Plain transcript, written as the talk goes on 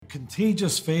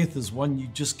Contagious faith is one you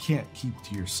just can't keep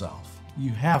to yourself. You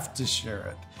have to share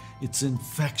it. It's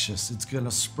infectious. It's going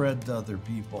to spread to other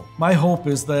people. My hope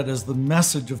is that as the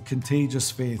message of contagious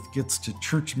faith gets to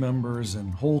church members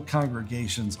and whole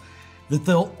congregations, that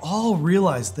they'll all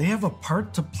realize they have a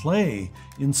part to play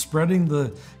in spreading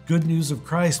the good news of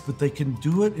Christ, but they can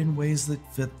do it in ways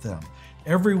that fit them.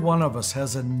 Every one of us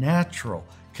has a natural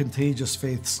contagious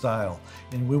faith style,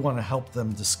 and we want to help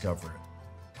them discover it.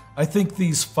 I think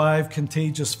these 5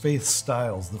 contagious faith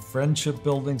styles, the friendship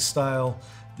building style,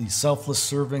 the selfless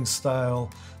serving style,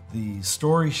 the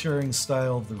story sharing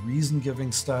style, the reason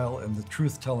giving style, and the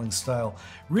truth telling style,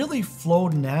 really flow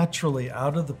naturally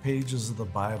out of the pages of the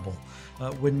Bible.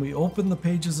 When we open the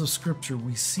pages of Scripture,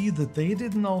 we see that they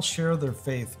didn't all share their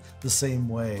faith the same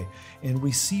way. And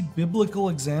we see biblical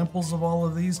examples of all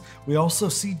of these. We also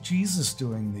see Jesus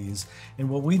doing these. And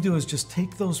what we do is just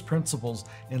take those principles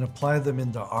and apply them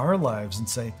into our lives and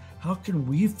say, how can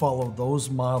we follow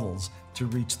those models to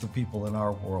reach the people in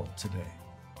our world today?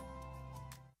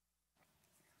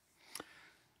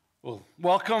 Well,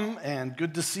 welcome and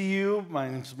good to see you. My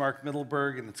name is Mark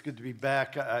Middleberg, and it's good to be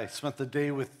back. I spent the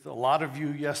day with a lot of you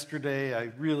yesterday.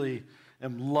 I really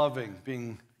am loving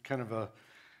being kind of a,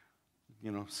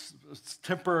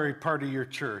 temporary part of your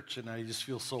church, and I just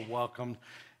feel so welcomed.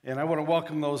 And I want to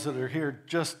welcome those that are here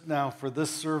just now for this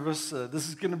service. This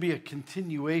is going to be a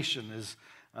continuation, as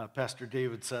Pastor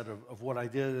David said, of what I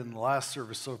did in the last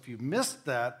service. So if you missed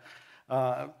that,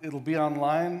 it'll be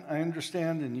online, I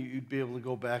understand, and you'd be able to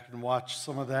go back and watch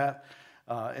some of that.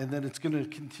 And then it's going to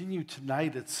continue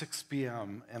tonight at 6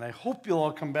 p.m. And I hope you'll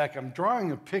all come back. I'm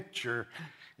drawing a picture,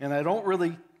 and I don't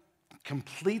really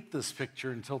complete this picture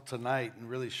until tonight and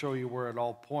really show you where it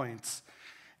all points.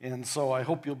 And so I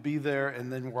hope you'll be there.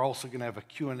 And then we're also going to have a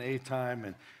Q&A time,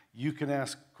 and you can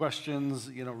ask questions,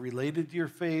 related to your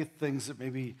faith, things that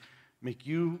maybe make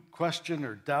you question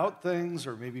or doubt things,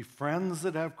 or maybe friends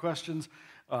that have questions,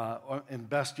 and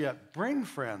best yet, bring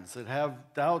friends that have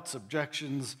doubts,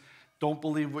 objections, don't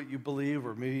believe what you believe,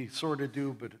 or maybe sort of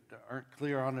do but aren't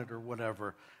clear on it or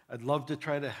whatever. I'd love to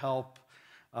try to help.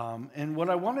 And what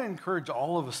I want to encourage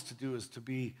all of us to do is to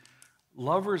be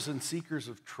lovers and seekers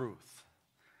of truth.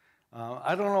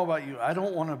 I don't know about you. I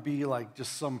don't want to be like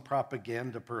just some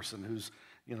propaganda person who's,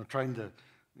 trying to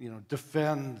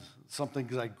defend something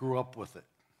because I grew up with it,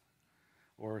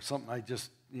 or something I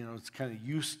just, it's kind of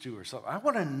used to or something. I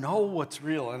want to know what's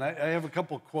real, and I have a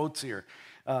couple of quotes here.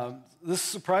 This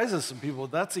surprises some people.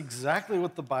 That's exactly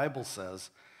what the Bible says.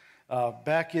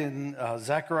 Back in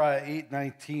Zechariah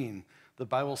 8:19, the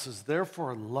Bible says,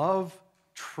 therefore love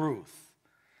truth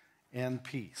and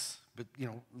peace. But,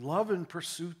 love and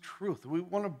pursue truth. We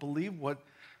want to believe what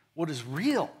is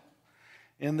real.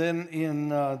 And then in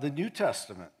the New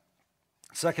Testament,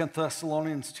 2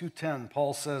 Thessalonians 2:10,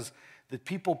 Paul says that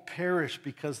people perish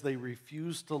because they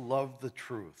refuse to love the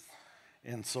truth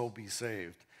and so be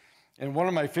saved. And one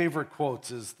of my favorite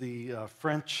quotes is the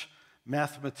French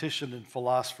mathematician and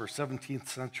philosopher, 17th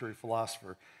century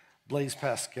philosopher, Blaise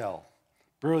Pascal.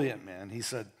 Brilliant man. He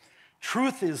said,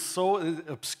 truth is so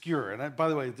obscure. And by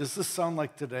the way, does this sound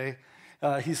like today?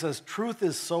 He says, truth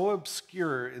is so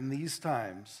obscure in these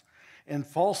times, and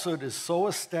falsehood is so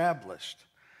established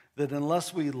that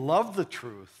unless we love the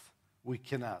truth, we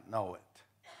cannot know it.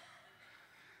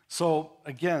 So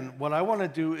again, what I want to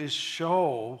do is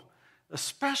show,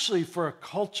 especially for a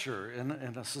culture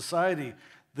and a society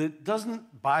that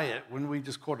doesn't buy it when we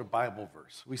just quote a Bible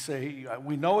verse. We say,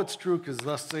 we know it's true because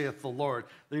thus saith the Lord.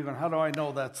 They're going, how do I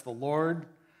know that's the Lord?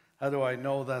 How do I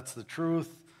know that's the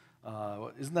truth?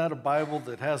 Isn't that a Bible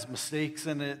that has mistakes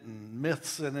in it and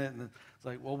myths in it? And it's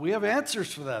like, well, we have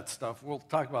answers for that stuff. We'll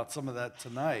talk about some of that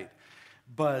tonight.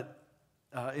 But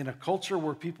in a culture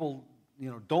where people,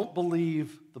 don't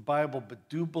believe the Bible, but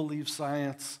do believe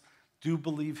science, do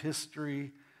believe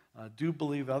history, do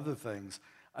believe other things,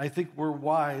 I think we're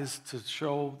wise to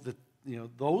show that,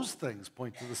 those things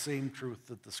point to the same truth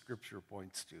that the Scripture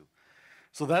points to.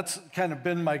 So that's kind of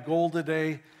been my goal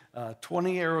today.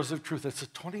 20 arrows of truth. It's a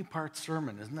 20-part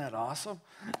sermon. Isn't that awesome?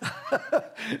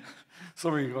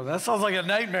 Some of you go, that sounds like a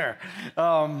nightmare.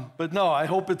 But no, I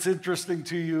hope it's interesting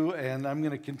to you, and I'm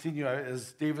going to continue.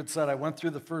 As David said, I went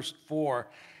through the first 4,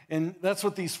 and that's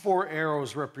what these 4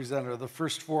 arrows represent, are the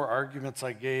first 4 arguments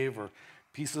I gave, or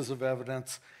pieces of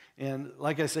evidence. And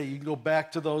like I say, you can go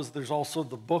back to those. There's also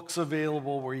the books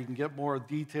available where you can get more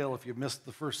detail if you missed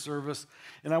the first service.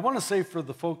 And I want to say for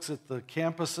the folks at the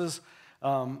campuses,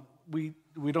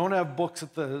 we don't have books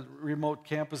at the remote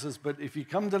campuses, but if you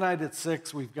come tonight at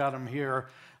 6, we've got them here,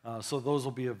 so those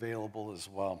will be available as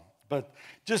well. But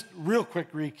just real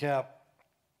quick recap.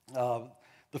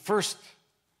 The first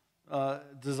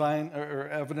design or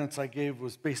evidence I gave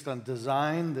was based on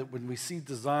design, that when we see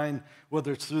design,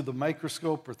 whether it's through the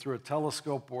microscope or through a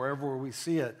telescope, wherever we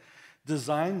see it,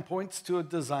 design points to a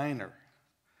designer.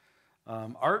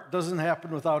 Art doesn't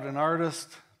happen without an artist.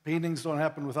 Paintings don't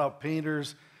happen without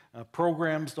painters.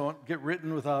 Programs don't get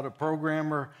written without a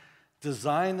programmer.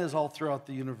 Design is all throughout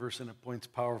the universe, and it points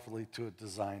powerfully to a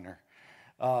designer.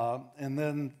 And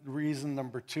then reason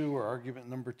number 2, or argument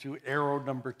number 2, arrow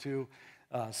number 2,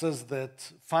 says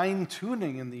that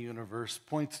fine-tuning in the universe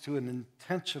points to an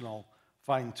intentional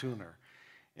fine-tuner.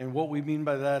 And what we mean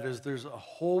by that is there's a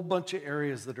whole bunch of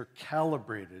areas that are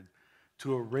calibrated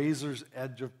to a razor's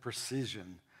edge of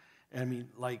precision. I mean,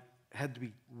 like, had to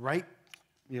be right,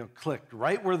 clicked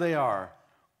right where they are,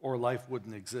 or life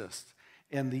wouldn't exist.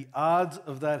 And the odds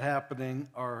of that happening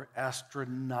are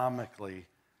astronomically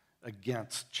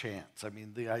against chance. I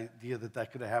mean, the idea that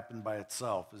that could have happened by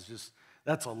itself is just,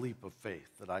 that's a leap of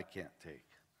faith that I can't take.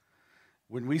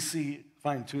 When we see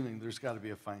fine-tuning, there's got to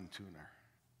be a fine-tuner.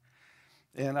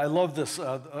 And I love this.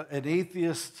 An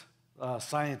atheist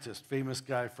scientist, famous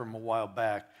guy from a while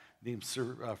back, named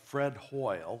Sir Fred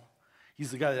Hoyle.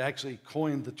 He's the guy that actually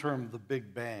coined the term the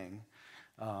Big Bang.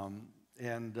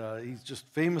 And he's just a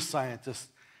famous scientist.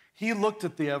 He looked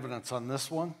at the evidence on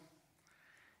this one,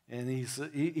 and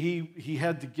he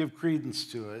had to give credence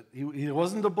to it. He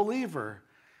wasn't a believer,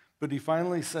 but he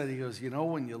finally said, he goes,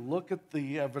 when you look at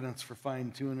the evidence for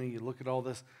fine-tuning, you look at all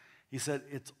this, he said,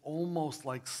 it's almost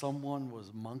like someone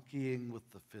was monkeying with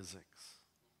the physics.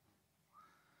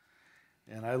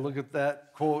 And I look at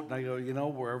that quote and I go,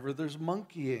 wherever there's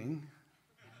monkeying,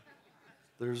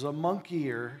 there's a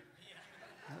monkeyer.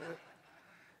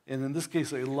 And in this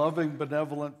case, a loving,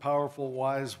 benevolent, powerful,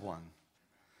 wise one.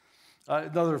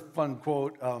 Another fun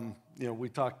quote, we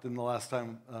talked in the last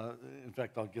time, in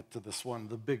fact, I'll get to this one,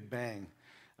 the Big Bang.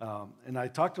 And I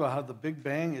talked about how the Big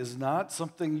Bang is not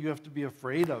something you have to be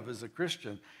afraid of as a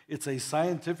Christian. It's a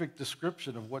scientific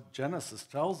description of what Genesis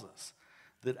tells us,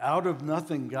 that out of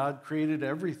nothing, God created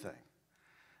everything.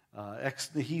 Ex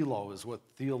nihilo is what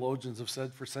theologians have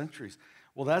said for centuries.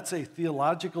 Well, that's a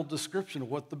theological description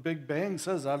of what the Big Bang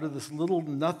says. Out of this little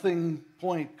nothing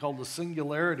point called the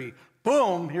singularity,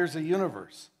 boom, here's a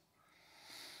universe.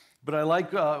 But I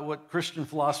like what Christian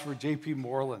philosopher J.P.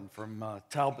 Moreland from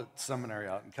Talbot Seminary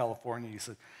out in California, he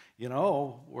said,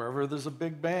 wherever there's a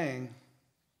Big Bang,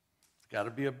 there's got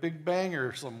to be a Big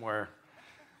Banger somewhere.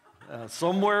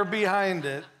 Somewhere behind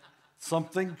it,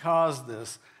 something caused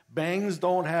this. Bangs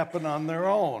don't happen on their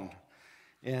own.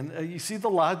 And you see the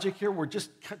logic here? We're just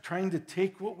trying to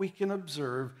take what we can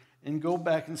observe and go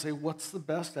back and say, what's the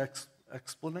best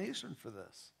explanation for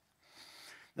this?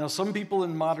 Now, some people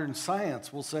in modern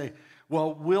science will say,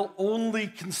 well, we'll only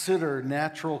consider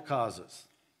natural causes.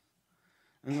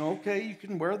 And okay, you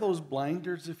can wear those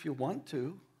blinders if you want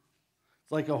to.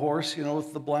 It's like a horse,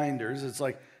 with the blinders. It's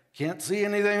like, can't see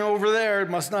anything over there. It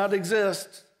must not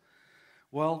exist.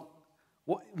 Well,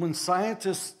 when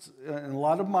scientists, and a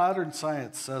lot of modern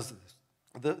science says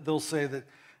this, they'll say that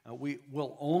we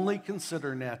will only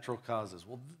consider natural causes.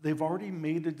 Well, they've already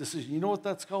made a decision. You know what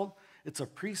that's called? It's a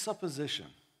presupposition.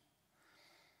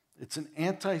 It's an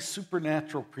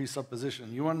anti-supernatural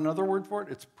presupposition. You want another word for it?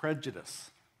 It's prejudice.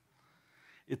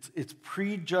 It's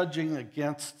prejudging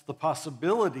against the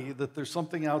possibility that there's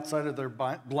something outside of their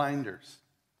blinders.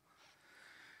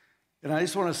 And I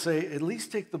just want to say, at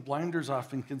least take the blinders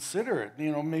off and consider it.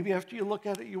 Maybe after you look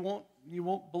at it, you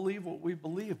won't believe what we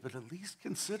believe, but at least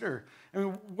consider. I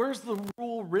mean, where's the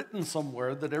rule written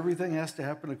somewhere that everything has to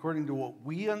happen according to what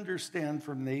we understand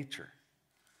from nature?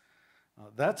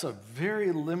 That's a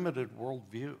very limited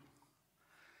worldview.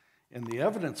 And the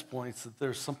evidence points that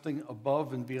there's something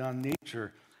above and beyond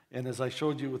nature. And as I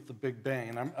showed you with the Big Bang,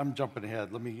 and I'm jumping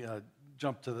ahead. Let me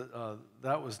jump to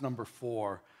that was number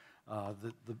 4.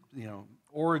 The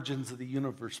origins of the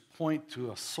universe point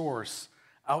to a source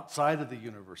outside of the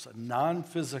universe, a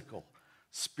non-physical,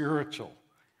 spiritual,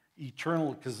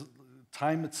 eternal, because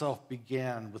time itself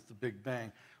began with the Big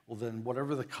Bang. Well, then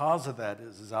whatever the cause of that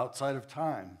is outside of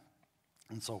time,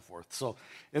 and so forth. So,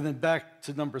 and then back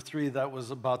to number 3, that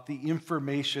was about the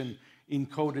information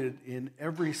encoded in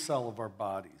every cell of our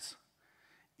bodies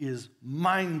is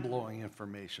mind-blowing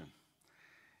information.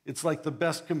 It's like the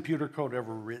best computer code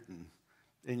ever written.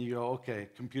 And you go, okay,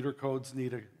 computer codes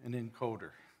need an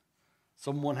encoder.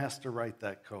 Someone has to write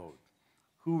that code.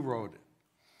 Who wrote it?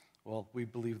 Well, we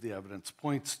believe the evidence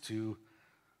points to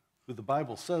who the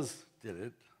Bible says did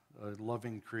it, a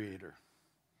loving creator.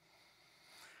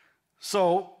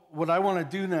 So what I want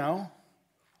to do now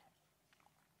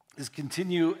is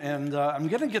continue, and I'm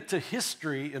going to get to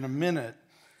history in a minute,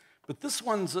 But this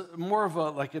one's more of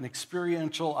like an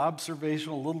experiential,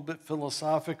 observational, a little bit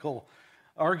philosophical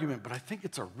argument, but I think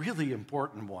it's a really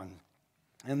important one.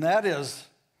 And that is,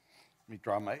 let me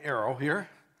draw my arrow here,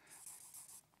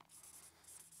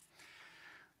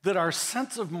 that our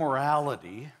sense of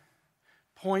morality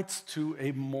points to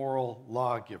a moral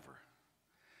lawgiver.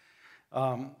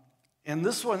 And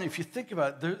this one, if you think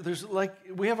about it, there's like,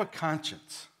 we have a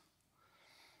conscience.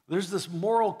 There's this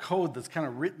moral code that's kind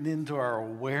of written into our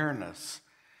awareness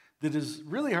that is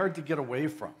really hard to get away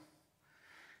from.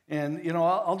 And,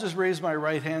 I'll just raise my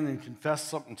right hand and confess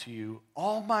something to you.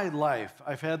 All my life,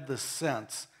 I've had this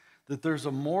sense that there's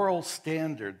a moral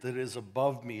standard that is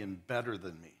above me and better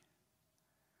than me.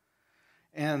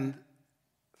 And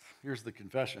here's the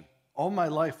confession. All my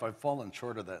life, I've fallen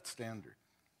short of that standard.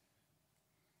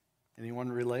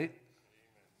 Anyone relate?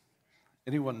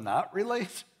 Anyone not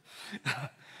relate?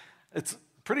 It's a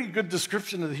pretty good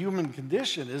description of the human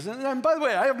condition, isn't it? And by the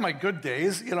way, I have my good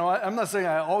days. I'm not saying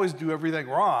I always do everything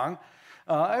wrong.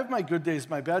 I have my good days,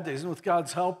 my bad days. And with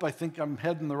God's help, I think I'm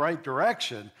heading the right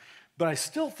direction. But I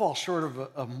still fall short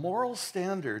of a moral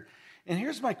standard. And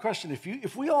here's my question.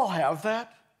 If we all have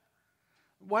that,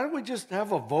 why don't we just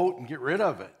have a vote and get rid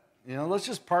of it? Let's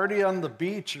just party on the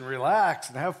beach and relax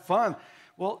and have fun.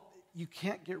 Well, you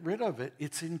can't get rid of it.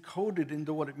 It's encoded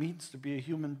into what it means to be a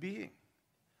human being.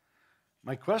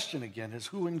 My question again is,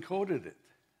 who encoded it?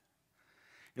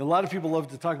 A lot of people love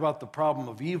to talk about the problem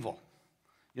of evil.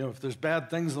 If there's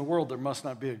bad things in the world, there must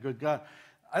not be a good God.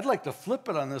 I'd like to flip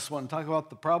it on this one and talk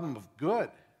about the problem of good.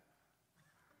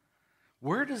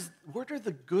 Where do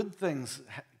the good things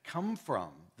come from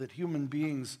that human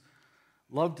beings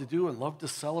love to do and love to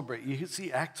celebrate? You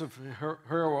see acts of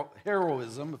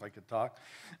heroism, if I could talk,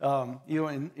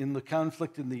 in the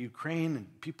conflict in the Ukraine,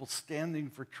 and people standing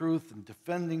for truth and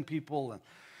defending people,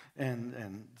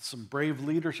 and some brave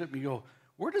leadership. And you go,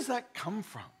 where does that come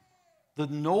from? The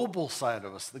noble side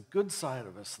of us, the good side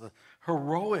of us, the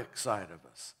heroic side of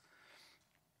us.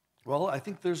 Well, I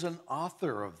think there's an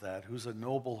author of that who's a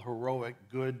noble, heroic,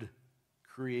 good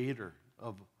creator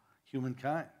of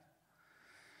humankind.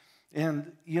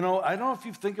 And, I don't know if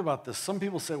you think about this. Some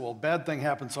people say, well, bad thing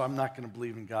happened, so I'm not going to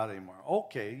believe in God anymore.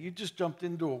 Okay, you just jumped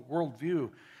into a worldview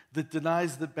that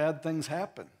denies that bad things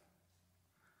happen.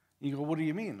 You go, what do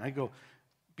you mean? I go,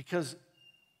 because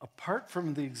apart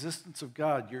from the existence of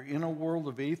God, you're in a world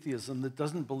of atheism that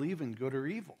doesn't believe in good or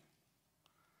evil.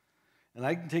 And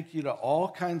I can take you to all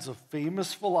kinds of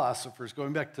famous philosophers,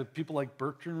 going back to people like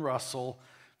Bertrand Russell,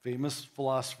 famous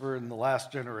philosopher in the last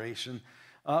generation,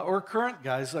 or current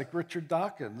guys like Richard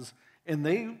Dawkins, and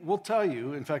they will tell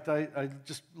you, in fact, I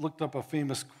just looked up a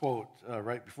famous quote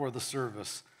right before the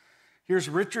service. Here's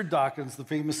Richard Dawkins, the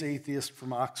famous atheist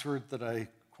from Oxford that I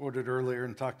quoted earlier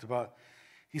and talked about.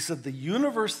 He said, the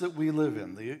universe that we live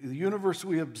in, the universe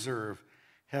we observe,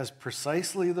 has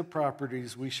precisely the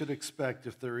properties we should expect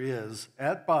if there is,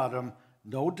 at bottom,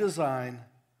 no design,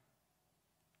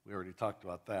 we already talked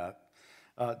about that,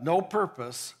 no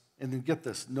purpose, and then get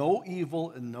this, no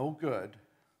evil and no good,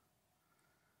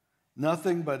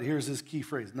 nothing but, here's his key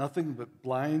phrase, nothing but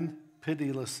blind,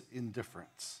 pitiless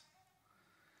indifference.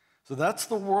 So that's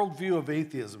the worldview of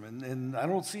atheism, and I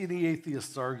don't see any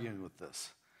atheists arguing with this.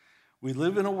 We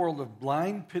live in a world of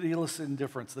blind, pitiless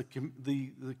indifference.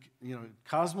 The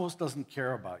cosmos doesn't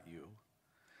care about you.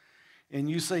 And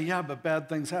you say, yeah, but bad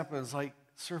things happen. It's like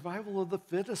survival of the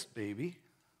fittest, baby.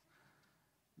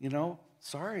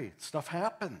 Sorry, stuff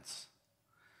happens.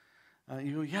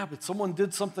 You go, yeah, but someone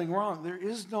did something wrong. There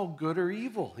is no good or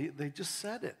evil. They just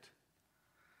said it.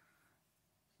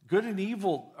 Good and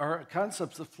evil are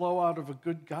concepts that flow out of a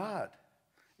good God.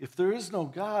 If there is no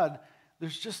God,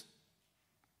 there's just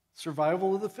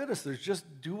survival of the fittest. There's just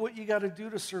do what you got to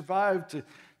do to survive,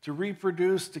 to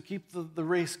reproduce, to keep the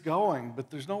race going,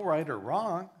 but there's no right or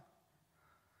wrong.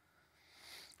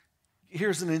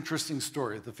 Here's an interesting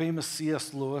story. The famous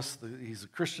C.S. Lewis, he's a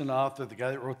Christian author, the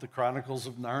guy that wrote the Chronicles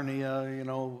of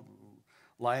Narnia,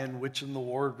 Lion, Witch in the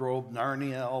Wardrobe,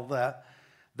 Narnia, all that.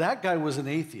 That guy was an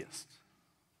atheist.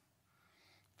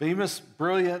 Famous,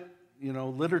 brilliant,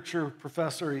 literature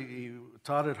professor. He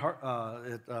taught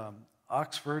at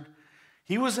Oxford.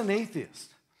 He was an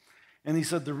atheist. And he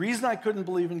said, the reason I couldn't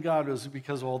believe in God was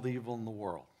because of all the evil in the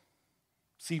world.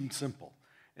 Seemed simple.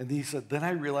 And he said, then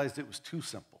I realized it was too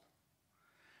simple.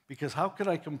 Because how could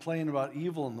I complain about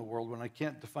evil in the world when I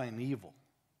can't define evil?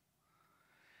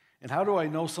 And how do I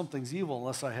know something's evil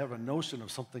unless I have a notion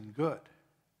of something good?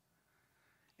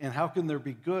 And how can there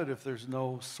be good if there's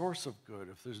no source of good,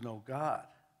 if there's no God?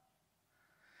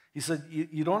 He said,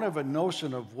 you don't have a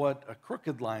notion of what a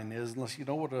crooked line is unless you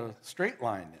know what a straight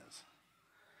line is.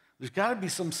 There's got to be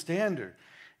some standard.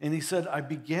 And he said, I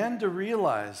began to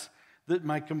realize that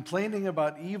my complaining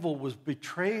about evil was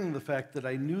betraying the fact that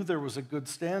I knew there was a good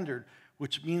standard,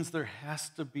 which means there has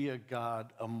to be a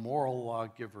God, a moral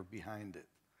lawgiver behind it.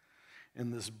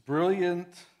 And this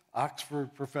brilliant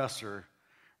Oxford professor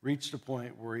reached a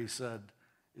point where he said,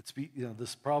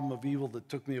 this problem of evil that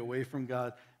took me away from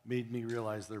God made me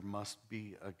realize there must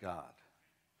be a God.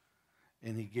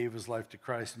 And he gave his life to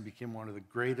Christ and became one of the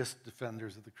greatest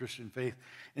defenders of the Christian faith.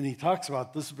 And he talks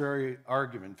about this very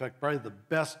argument. In fact, probably the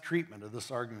best treatment of this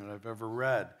argument I've ever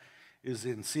read is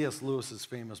in C.S. Lewis's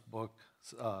famous book,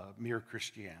 Mere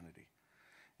Christianity.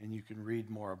 And you can read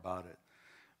more about it.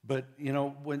 But,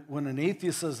 when an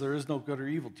atheist says there is no good or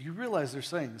evil, do you realize they're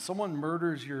saying someone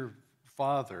murders your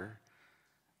father,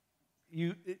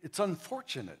 it's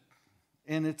unfortunate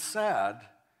and it's sad.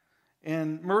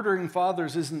 And murdering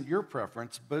fathers isn't your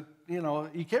preference, but,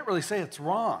 you can't really say it's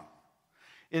wrong.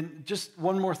 And just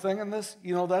one more thing on this,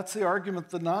 that's the argument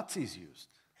the Nazis used.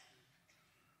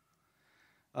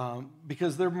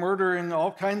 Because they're murdering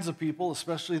all kinds of people,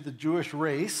 especially the Jewish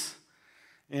race,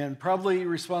 and probably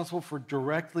responsible for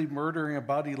directly murdering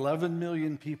about 11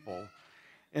 million people.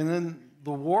 And then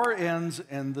the war ends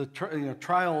and the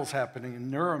trial is happening in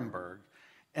Nuremberg.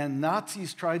 And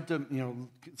Nazis tried to,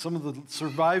 some of the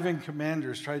surviving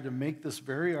commanders tried to make this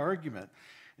very argument.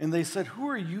 And they said, who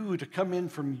are you to come in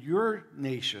from your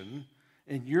nation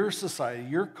and your society,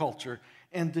 your culture,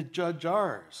 and to judge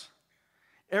ours?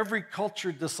 Every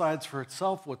culture decides for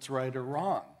itself what's right or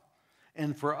wrong.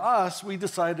 And for us, we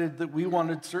decided that we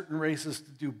wanted certain races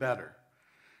to do better.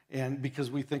 And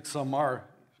because we think some are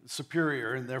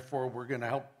superior, and therefore we're going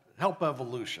to help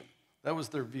evolution. That was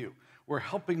their view. We're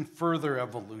helping further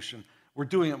evolution. We're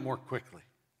doing it more quickly.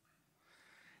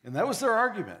 And that was their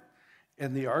argument.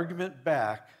 And the argument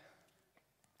back,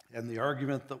 and the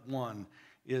argument that won,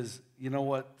 is,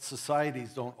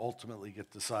 societies don't ultimately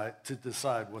get to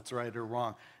decide what's right or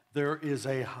wrong. There is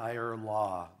a higher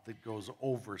law that goes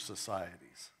over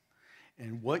societies.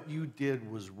 And what you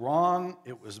did was wrong,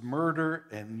 it was murder,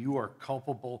 and you are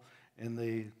culpable, and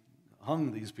they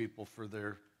hung these people for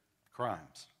their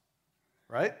crimes.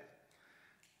 Right?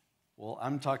 Well,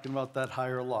 I'm talking about that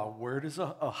higher law. Where does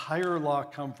a higher law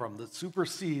come from that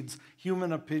supersedes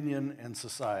human opinion and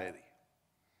society?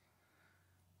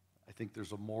 I think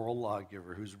there's a moral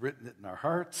lawgiver who's written it in our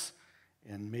hearts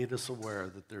and made us aware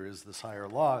that there is this higher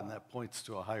law, and that points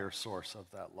to a higher source of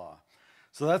that law.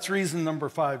 So that's reason number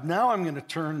 5. Now I'm going to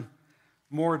turn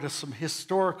more to some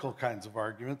historical kinds of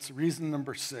arguments. Reason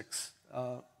number 6.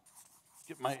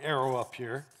 Get my arrow up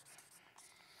here.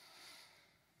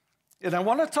 And I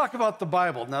want to talk about the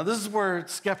Bible. Now, this is where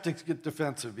skeptics get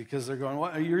defensive because they're going,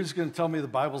 well, you're just going to tell me the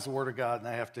Bible's the Word of God and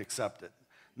I have to accept it.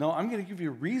 No, I'm going to give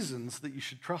you reasons that you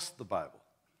should trust the Bible.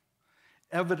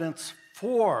 Evidence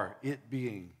for it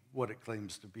being what it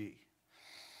claims to be.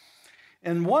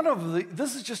 And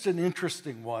this is just an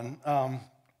interesting one.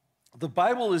 The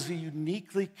Bible is a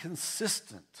uniquely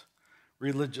consistent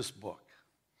religious book.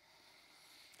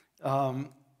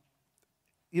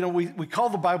 We call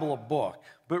the Bible a book,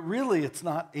 but really it's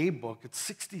not a book. It's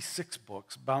 66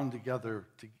 books bound together.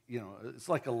 It's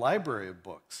like a library of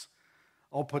books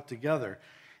all put together.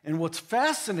 And what's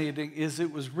fascinating is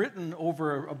it was written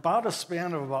over about a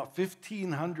span of about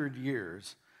 1,500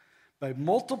 years by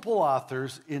multiple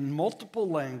authors in multiple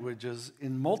languages,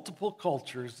 in multiple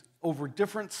cultures, over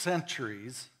different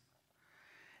centuries.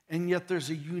 And yet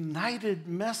there's a united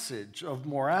message of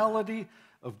morality,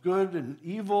 of good and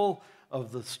evil,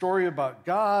 of the story about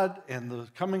God and the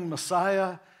coming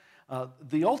Messiah.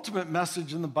 The ultimate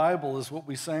message in the Bible is what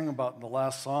we sang about in the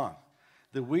last song,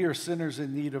 that we are sinners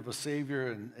in need of a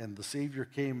Savior, and the Savior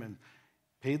came and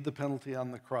paid the penalty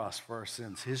on the cross for our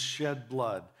sins. His shed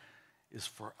blood is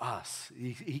for us.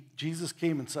 Jesus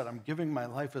came and said, I'm giving my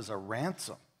life as a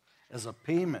ransom, as a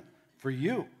payment for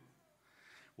you.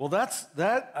 Well,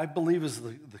 that I believe is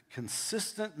the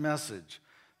consistent message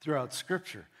throughout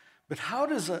Scripture. But how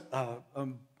does a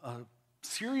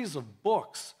series of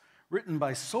books written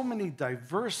by so many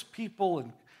diverse people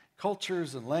and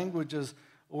cultures and languages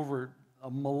over a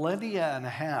millennia and a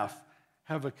half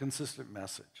have a consistent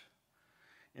message?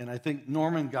 And I think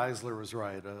Norman Geisler was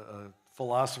right, a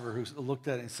philosopher who looked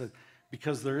at it and said,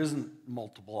 because there isn't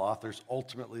multiple authors,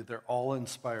 ultimately they're all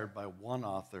inspired by one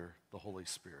author, the Holy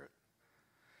Spirit.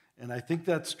 And I think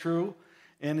that's true.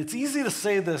 And it's easy to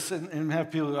say this and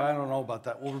have people go, I don't know about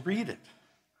that. Well, read it.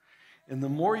 And the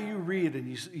more you read and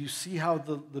you see how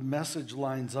the message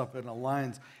lines up and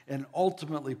aligns and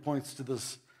ultimately points to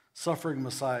this suffering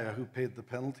Messiah who paid the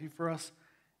penalty for us,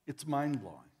 it's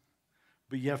mind-blowing.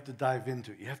 but you have to dive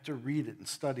into it. You have to read it and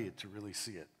study it to really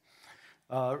see it.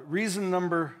 Reason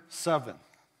number 7.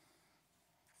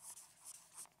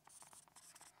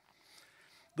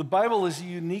 The Bible is a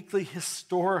uniquely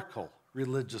historical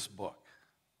religious book.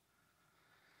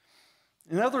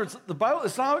 In other words, the Bible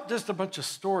is not just a bunch of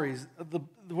stories.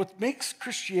 What makes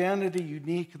Christianity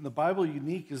unique and the Bible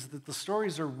unique is that the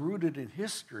stories are rooted in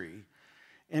history,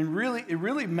 and it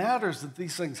really matters that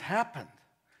these things happened.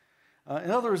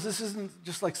 In other words, this isn't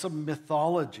just like some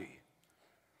mythology.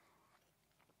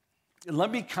 And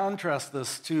let me contrast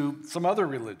this to some other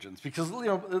religions, because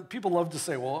people love to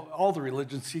say, well, all the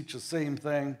religions teach the same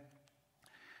thing,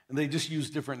 and they just use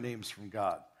different names from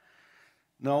God.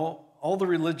 No, all the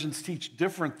religions teach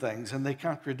different things, and they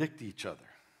contradict each other.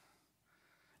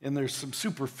 And there's some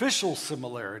superficial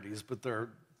similarities, but there are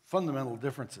fundamental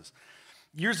differences.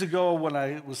 Years ago, when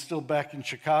I was still back in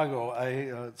Chicago,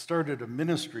 I started a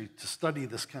ministry to study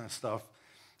this kind of stuff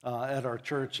at our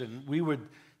church, and we would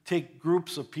take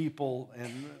groups of people,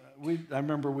 and I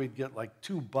remember we'd get like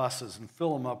 2 buses and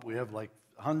fill them up. We have like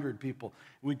 100 people.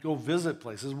 We'd go visit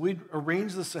places. We'd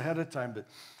arrange this ahead of time, but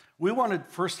we wanted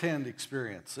firsthand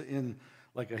experience in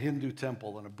like a Hindu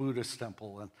temple and a Buddhist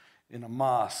temple and in a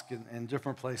mosque and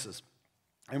different places.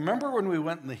 I remember when we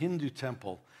went in the Hindu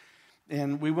temple,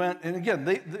 and we went, and again,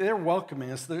 they're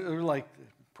welcoming us. They're like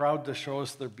proud to show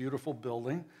us their beautiful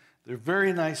building. They're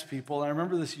very nice people. And I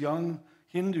remember this young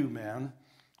Hindu man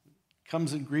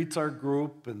comes and greets our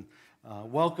group and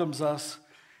welcomes us.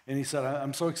 And he said,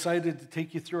 I'm so excited to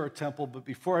take you through our temple, but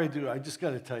before I do, I just got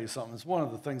to tell you something. It's one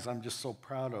of the things I'm just so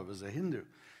proud of as a Hindu.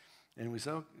 And we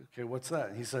said, okay, what's that?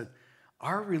 And he said,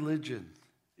 our religion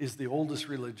is the oldest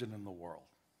religion in the world.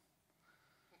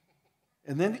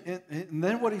 And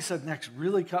then what he said next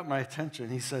really caught my attention.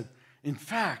 He said, in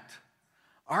fact,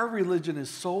 our religion is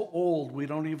so old we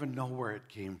don't even know where it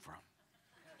came from.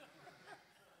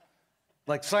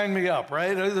 Like, sign me up,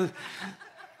 right?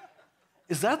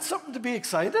 Is that something to be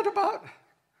excited about?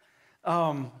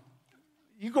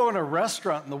 You go in a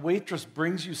restaurant and the waitress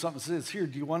brings you something and says, here,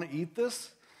 do you want to eat this?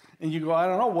 And you go, I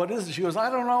don't know, what is it? She goes, I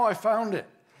don't know, I found it.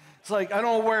 It's like, I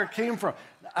don't know where it came from.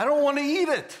 I don't want to eat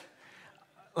it.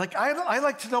 Like, I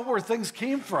like to know where things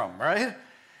came from, right?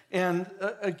 And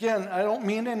again, I don't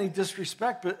mean any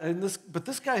disrespect, but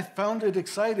this guy found it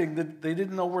exciting that they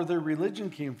didn't know where their religion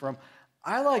came from.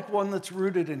 I like one that's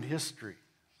rooted in history.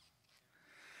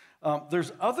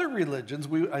 There's other religions.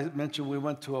 I mentioned we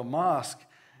went to a mosque.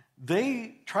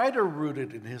 They try to root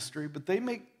it in history, but they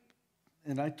make,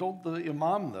 and I told the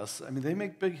imam this, they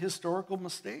make big historical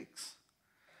mistakes.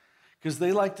 Because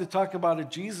they like to talk about a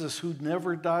Jesus who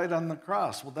never died on the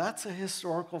cross. Well, that's a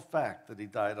historical fact that he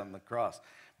died on the cross.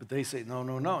 But they say, no.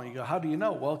 You go, how do you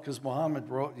know? Well, because Muhammad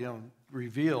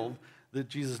revealed that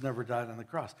Jesus never died on the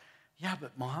cross. Yeah,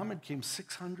 but Muhammad came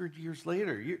 600 years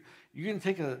later. You're going to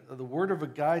take the word of a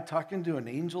guy talking to an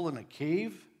angel in a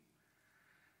cave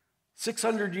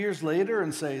 600 years later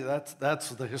and say, that's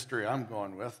the history I'm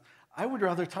going with. I would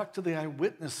rather talk to the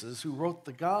eyewitnesses who wrote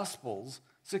the Gospels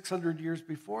 600 years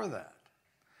before that.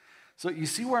 So you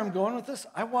see where I'm going with this?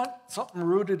 I want something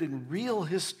rooted in real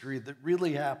history that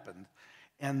really happened.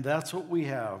 And that's what we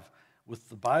have with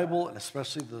the Bible, and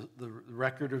especially the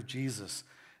record of Jesus.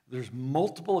 There's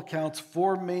multiple accounts,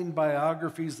 4 main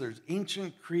biographies, there's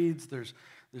ancient creeds, there's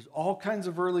all kinds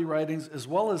of early writings, as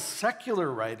well as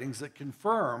secular writings that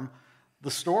confirm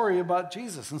the story about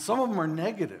Jesus. And some of them are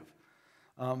negative.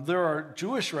 There are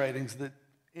Jewish writings that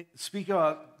speak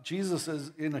about Jesus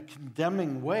as in a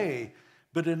condemning way,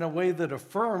 but in a way that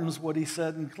affirms what he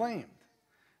said and claimed.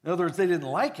 In other words, they didn't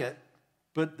like it,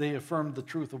 but they affirmed the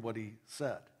truth of what he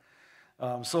said.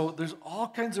 So there's all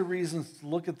kinds of reasons to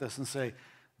look at this and say,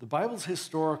 the Bible's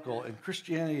historical, and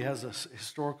Christianity has a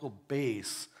historical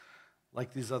base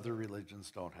like these other religions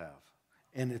don't have.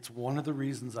 And it's one of the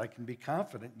reasons I can be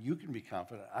confident, you can be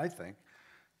confident, I think,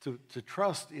 to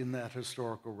trust in that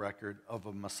historical record of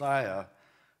a Messiah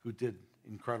who did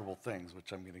incredible things,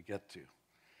 which I'm going to get to.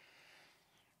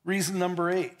 Reason number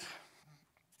 8.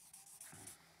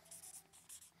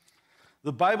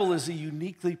 The Bible is a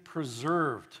uniquely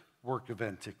preserved work of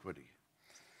antiquity.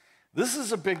 This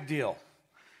is a big deal.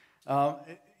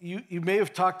 You may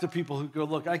have talked to people who go,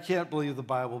 look, I can't believe the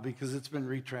Bible because it's been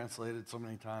retranslated so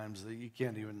many times that you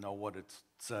can't even know what it's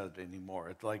said anymore.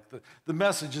 It's like the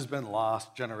message has been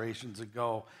lost generations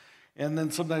ago. And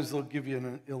then sometimes they'll give you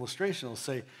an illustration. They'll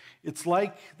say, it's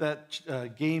like that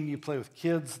game you play with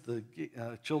kids, the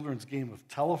children's game of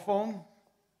telephone.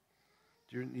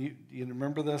 Do you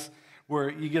remember this? Where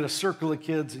you get a circle of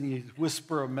kids and you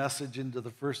whisper a message into the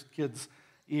first kid's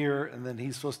ear, and then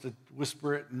he's supposed to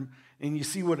whisper it, and you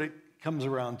see what it comes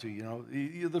around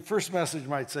to, the first message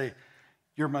might say,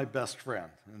 "You're my best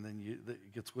friend," and then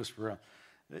it gets whispered around.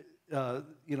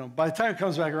 By the time it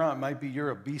comes back around, it might be, "You're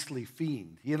a beastly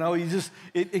fiend."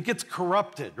 It gets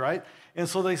corrupted, right? And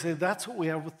so they say that's what we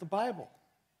have with the Bible.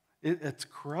 It's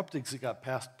corrupted because it got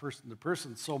passed person to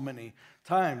person so many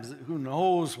times. Who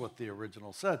knows what the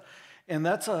original said? And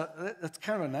that's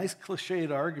kind of a nice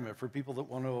cliched argument for people that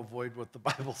want to avoid what the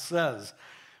Bible says.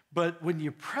 But when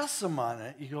you press them on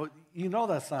it, you go,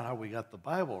 that's not how we got the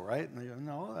Bible, right? And they go,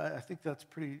 no, I think that's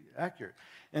pretty accurate.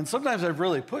 And sometimes I've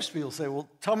really pushed people to say, well,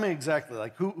 tell me exactly,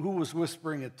 like who was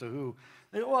whispering it to who?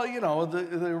 They go, well,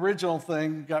 the original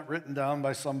thing got written down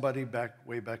by somebody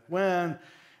way back when,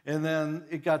 and then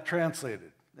it got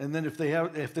translated. And then if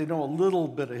they know a little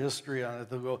bit of history on it,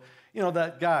 they'll go,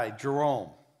 that guy, Jerome,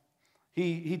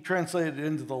 he translated it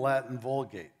into the Latin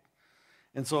Vulgate.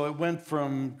 And so it went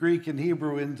from Greek and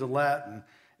Hebrew into Latin.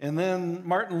 And then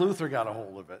Martin Luther got a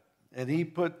hold of it. And he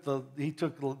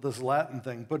took this Latin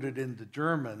thing, put it into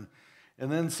German.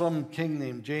 And then some king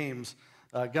named James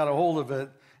got a hold of it,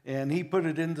 and he put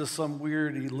it into some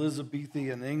weird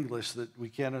Elizabethan English that we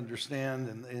can't understand.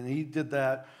 And he did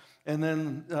that. And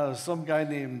then some guy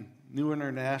named New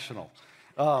International,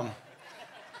 or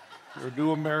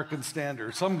New American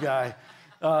Standard, some guy,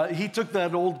 he took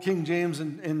that old King James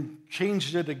and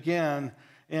changed it again.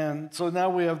 And so now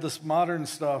we have this modern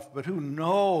stuff, but who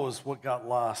knows what got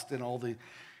lost in all the...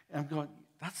 I'm going,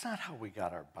 that's not how we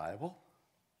got our Bible.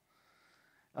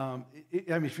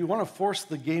 If you want to force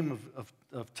the game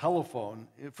of telephone,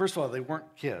 first of all, they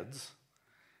weren't kids.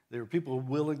 They were people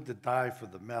willing to die for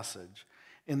the message.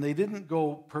 And they didn't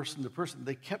go person to person.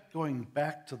 They kept going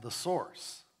back to the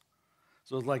source.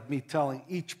 So it's like me telling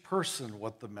each person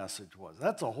what the message was.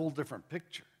 That's a whole different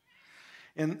picture.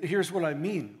 And here's what I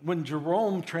mean. When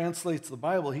Jerome translates the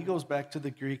Bible, he goes back to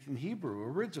the Greek and Hebrew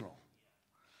original.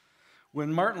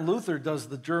 When Martin Luther does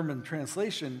the German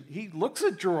translation, he looks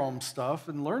at Jerome's stuff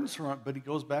and learns from it, but he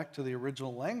goes back to the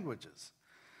original languages.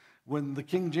 When the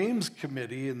King James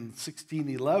Committee in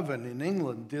 1611 in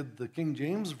England did the King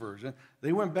James Version,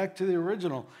 they went back to the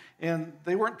original, and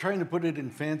they weren't trying to put it in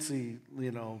fancy,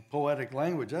 poetic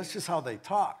language. That's just how they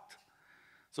talked.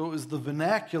 So it was the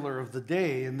vernacular of the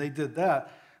day, and they did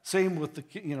that. Same with the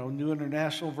New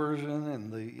International Version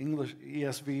and the English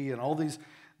ESV and all these.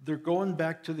 They're going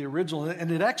back to the original, and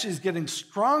it actually is getting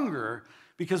stronger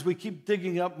because we keep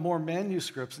digging up more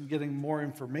manuscripts and getting more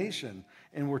information,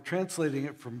 and we're translating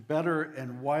it from better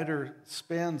and wider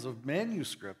spans of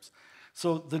manuscripts.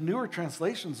 So the newer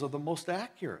translations are the most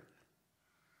accurate.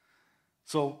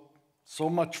 So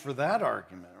much for that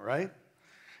argument, right?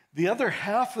 The other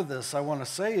half of this I want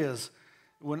to say is,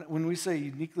 when we say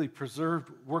uniquely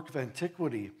preserved work of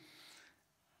antiquity,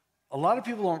 a lot of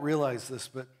people don't realize this,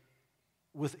 but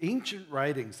with ancient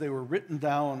writings, they were written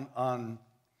down on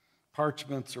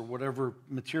parchments or whatever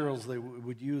materials they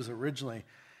would use originally.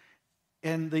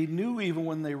 And they knew even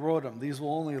when they wrote them, these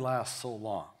will only last so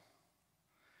long.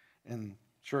 And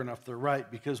sure enough, they're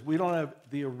right, because we don't have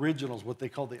the originals, what they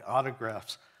call the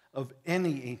autographs, of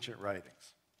any ancient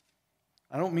writings.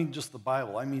 I don't mean just the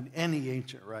Bible, I mean any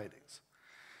ancient writings.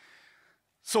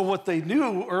 So what they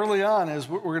knew early on is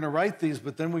we're going to write these,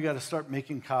 but then we got to start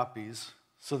making copies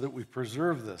so that we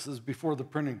preserve this. This is before the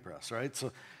printing press, right?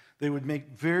 So they would make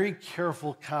very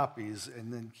careful copies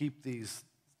and then keep these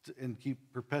and keep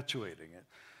perpetuating it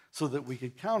so that we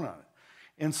could count on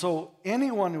it. And so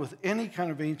anyone with any kind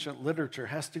of ancient literature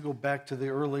has to go back to the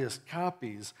earliest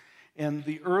copies. And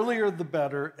the earlier, the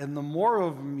better, and the more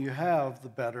of them you have, the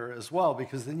better as well,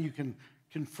 because then you can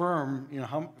confirm,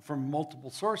 from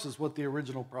multiple sources what the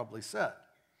original probably said.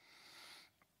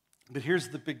 But here's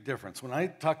the big difference. When I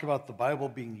talk about the Bible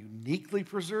being uniquely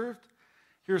preserved,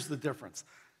 here's the difference.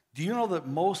 Do you know that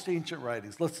most ancient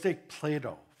writings, let's take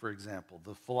Plato, for example,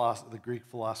 the Greek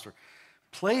philosopher.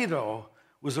 Plato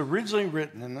was originally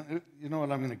written, and you know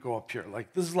what, I'm going to go up here.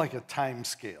 This is like a time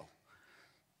scale.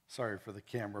 Sorry for the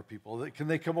camera people. Can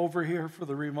they come over here for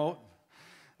the remote?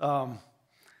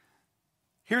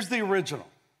 Here's the original.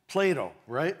 Plato,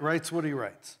 writes what he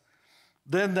writes.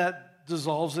 Then that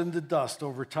dissolves into dust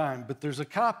over time, but there's a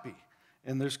copy,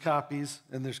 and there's copies,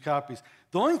 and there's copies.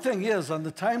 The only thing is, on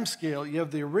the time scale, you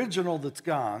have the original that's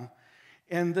gone,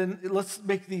 and then let's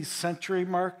make these century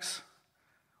marks.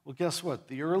 Well, guess what?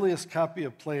 The earliest copy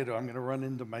of Plato, I'm going to run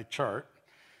into my chart,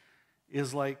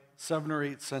 is like 7 or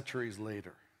 8 centuries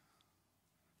later.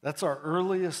 That's our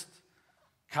earliest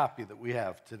copy that we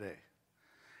have today.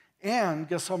 And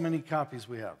guess how many copies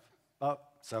we have? About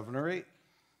 7 or 8.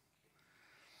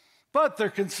 But they're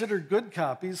considered good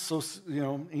copies, so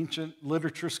ancient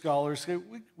literature scholars say,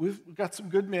 we've got some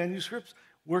good manuscripts.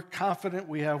 We're confident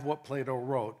we have what Plato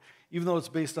wrote, even though it's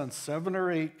based on 7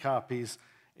 or 8 copies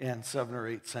and 7 or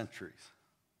 8 centuries.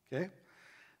 Okay?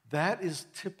 That is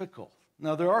typical.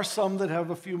 Now, there are some that have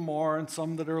a few more and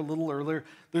some that are a little earlier.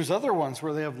 There's other ones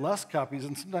where they have less copies,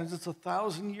 and sometimes it's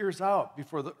 1,000 years out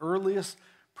before the earliest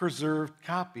preserved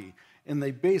copy, and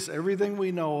they base everything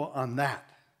we know on that.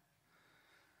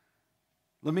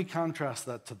 Let me contrast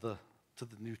that to the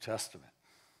New Testament.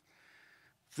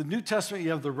 The New Testament, you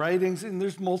have the writings, and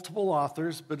there's multiple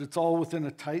authors, but it's all within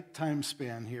a tight time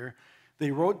span here.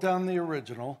 They wrote down the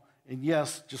original, and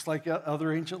yes, just like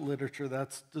other ancient literature,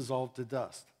 that's dissolved to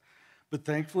dust. But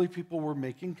thankfully, people were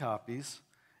making copies,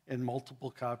 and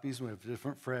multiple copies. We have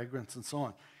different fragments and so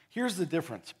on. Here's the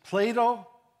difference. Plato,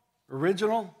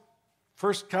 original,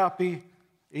 first copy,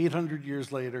 800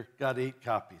 years later, got 8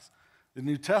 copies. The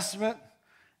New Testament,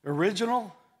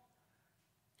 original,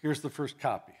 here's the first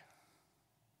copy.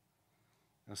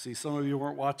 Now, see, some of you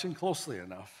weren't watching closely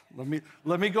enough.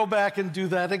 Let me go back and do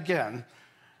that again.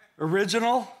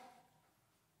 Original,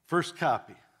 first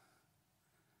copy.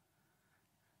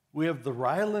 We have the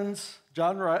Rylands,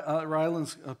 John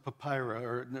Rylands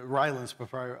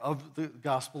papyri of the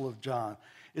Gospel of John.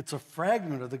 It's a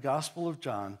fragment of the Gospel of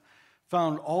John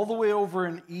found all the way over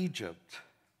in Egypt.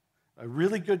 A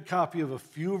really good copy of a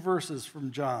few verses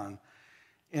from John.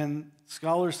 And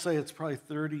scholars say it's probably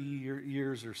 30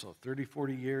 years or so, 30,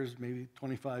 40 years, maybe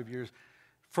 25 years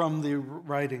from the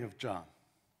writing of John,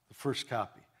 the first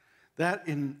copy. That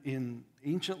in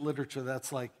ancient literature,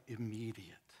 that's like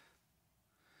immediate.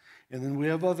 And then we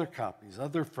have other copies,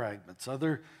 other fragments,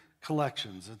 other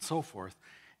collections, and so forth.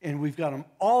 And we've got them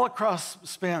all across the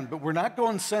span, but we're not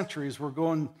going centuries, we're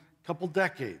going a couple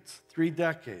decades, 3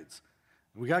 decades.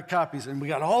 We got copies, and we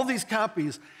got all these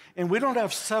copies, and we don't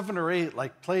have 7 or 8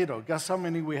 like Plato. Guess how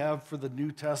many we have for the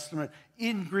New Testament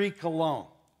in Greek alone?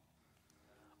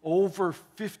 Over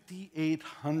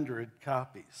 5,800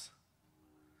 copies.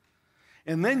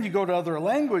 And then you go to other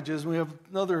languages, and we have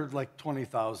another like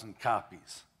 20,000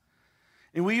 copies.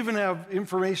 And we even have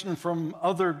information from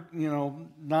other,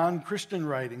 non-Christian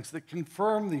writings that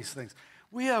confirm these things.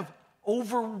 We have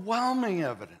overwhelming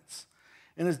evidence.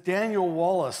 And as Daniel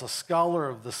Wallace, a scholar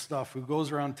of this stuff who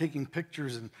goes around taking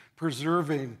pictures and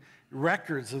preserving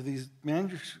records of these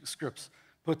manuscripts,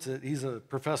 puts it, he's a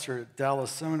professor at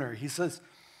Dallas Seminary, he says,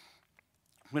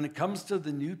 when it comes to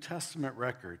the New Testament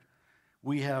record,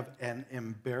 we have an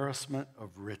embarrassment of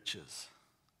riches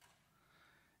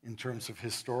in terms of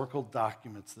historical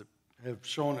documents that have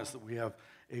shown us that we have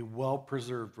a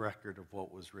well-preserved record of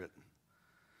what was written.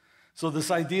 So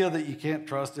this idea that you can't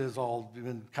trust it has all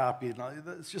been copied,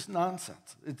 it's just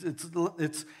nonsense.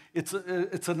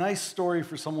 It's a nice story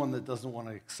for someone that doesn't want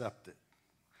to accept it.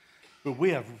 But we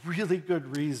have really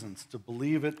good reasons to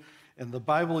believe it, and the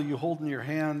Bible you hold in your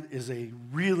hand is a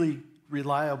really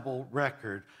reliable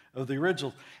record of the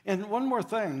originals. And one more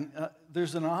thing,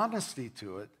 there's an honesty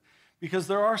to it, because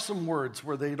there are some words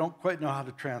where they don't quite know how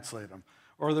to translate them,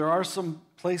 or there are some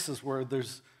places where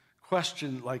there's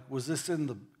question like, was this in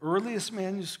the earliest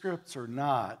manuscripts or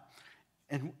not?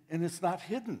 And it's not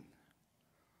hidden.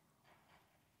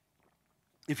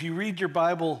 If you read your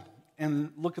Bible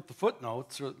and look at the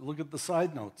footnotes or look at the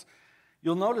side notes,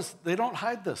 you'll notice they don't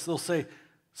hide this. They'll say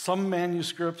some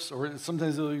manuscripts, or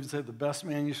sometimes they'll even say the best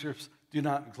manuscripts, do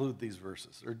not include these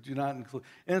verses, or do not include.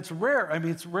 And it's rare. I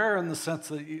mean, it's rare in the sense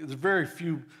that there's very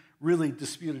few really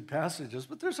disputed passages,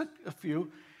 but there's a few.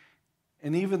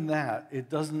 And even that,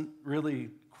 it doesn't really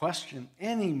question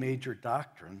any major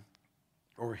doctrine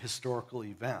or historical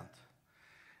event.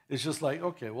 It's just like,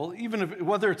 okay, well, even if,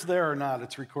 whether it's there or not,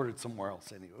 it's recorded somewhere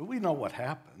else anyway. We know what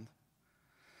happened.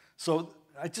 So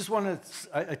I just wanted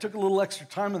I took a little extra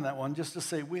time on that one just to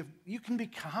say, you can be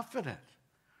confident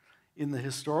in the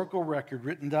historical record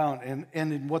written down and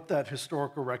in what that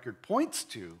historical record points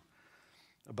to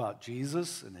about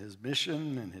Jesus and his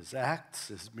mission and his acts,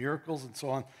 his miracles, and so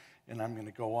on. And I'm going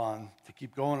to go on to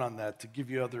keep going on that to give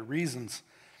you other reasons.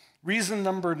 Reason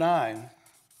number 9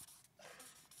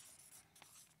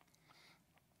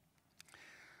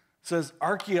 says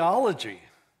archaeology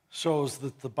shows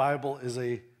that the Bible is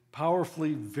a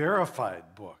powerfully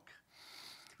verified book.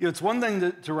 It's one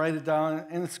thing to write it down,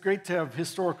 and it's great to have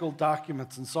historical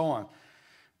documents and so on.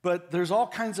 But there's all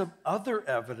kinds of other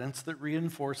evidence that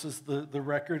reinforces the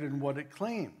record and what it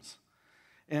claims.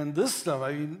 And this stuff,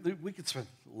 I mean, we could spend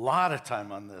a lot of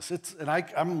time on this.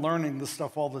 I'm learning this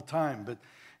stuff all the time,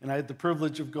 and I had the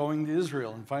privilege of going to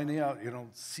Israel and finding out,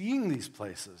 seeing these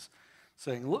places.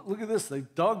 saying, look at this. They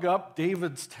dug up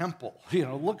David's temple.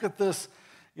 Look at this.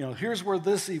 Here's where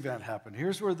this event happened.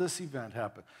 Here's where this event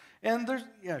happened. And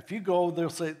if you go,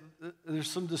 they'll say there's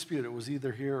some dispute. It was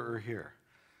either here or here.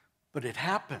 But it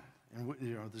happened. And,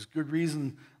 there's good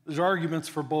reason. There's arguments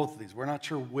for both of these. We're not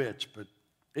sure which, but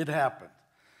it happened.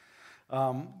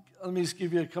 Let me just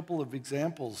give you a couple of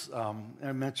examples.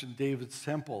 I mentioned David's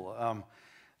temple.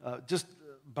 Just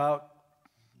about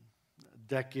a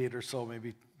decade or so,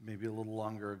 maybe a little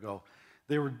longer ago,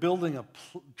 they were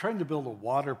trying to build a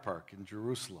water park in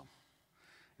Jerusalem.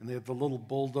 And they had the little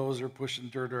bulldozer pushing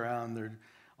dirt around.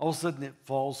 All of a sudden, it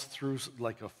falls through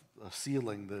like a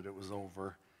ceiling that it was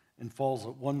over and falls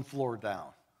one floor down.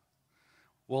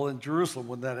 Well, in Jerusalem,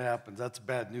 when that happens, that's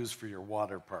bad news for your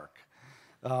water park.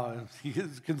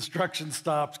 Construction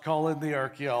stops, call in the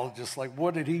archaeologists, like,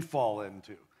 what did he fall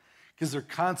into? Because they're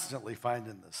constantly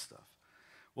finding this stuff.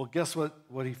 Well, guess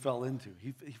what he fell into?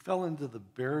 He fell into the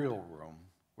burial room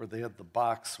where they had the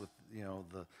box with,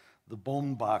 the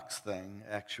bone box thing,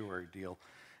 actuary deal.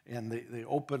 And they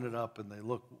open it up and they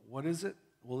look, what is it?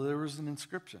 Well, there was an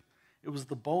inscription. It was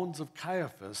the bones of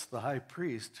Caiaphas, the high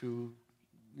priest, who,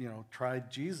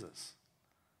 tried Jesus.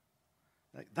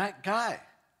 That guy.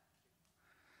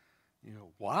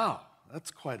 Wow,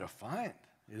 that's quite a find.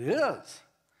 It is.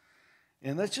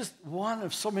 And that's just one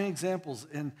of so many examples.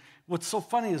 And what's so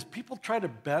funny is people try to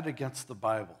bet against the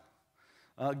Bible.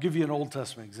 I'll give you an Old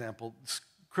Testament example.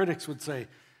 Critics would say,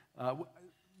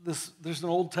 there's an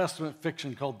Old Testament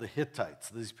fiction called the Hittites.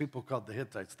 These people called the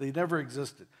Hittites. They never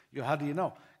existed. How do you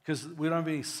know? Because we don't have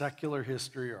any secular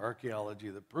history or archaeology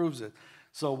that proves it.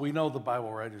 So we know the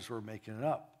Bible writers were making it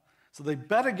up. So they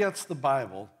bet against the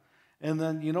Bible, and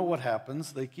then you know what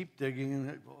happens? They keep digging,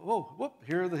 and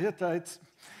here are the Hittites.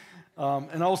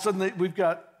 And all of a sudden, we've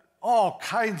got all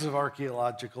kinds of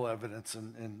archaeological evidence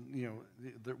and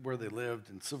where they lived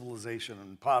and civilization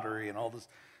and pottery and all this.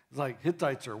 It's like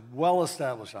Hittites are well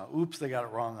established now. Oops, they got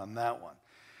it wrong on that one.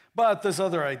 But this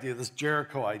other idea, this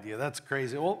Jericho idea, that's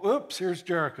crazy. Well, oops, here's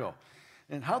Jericho.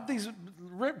 And how'd these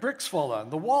bricks fall on?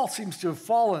 The wall seems to have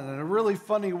fallen in a really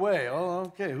funny way. Oh,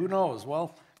 okay, who knows?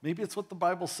 Well, maybe it's what the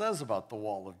Bible says about the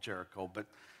wall of Jericho, but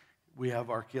we have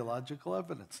archaeological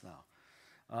evidence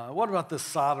now. What about this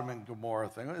Sodom and Gomorrah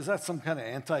thing? Is that some kind of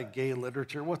anti-gay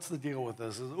literature? What's the deal with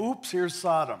this? Oops, here's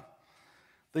Sodom.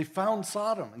 They found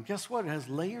Sodom, and guess what? It has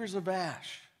layers of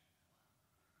ash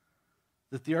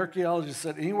that the archaeologists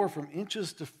said anywhere from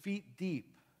inches to feet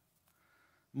deep,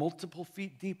 multiple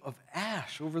feet deep of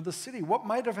ash over the city. What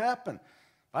might have happened?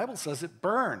 The Bible says it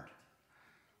burned.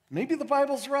 Maybe the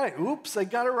Bible's right. Oops, they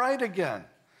got it right again.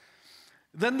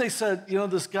 Then they said,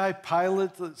 this guy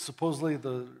Pilate, supposedly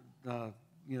the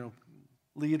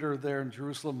leader there in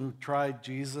Jerusalem who tried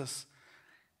Jesus,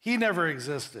 he never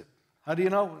existed. How do you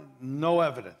know? No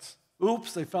evidence.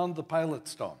 Oops, they found the Pilate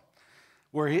stone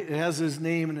where it has his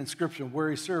name and inscription where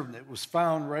he served, and it was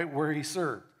found right where he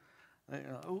served.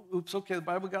 Oops, okay, the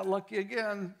Bible got lucky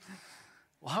again.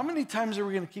 Well, how many times are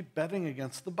we going to keep betting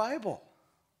against the Bible?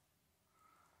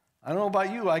 I don't know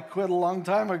about you, I quit a long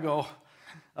time ago.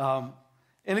 And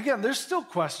again, there's still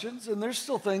questions, and there's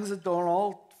still things that don't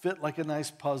all fit like a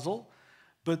nice puzzle.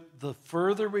 But the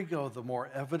further we go, the more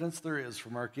evidence there is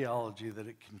from archaeology that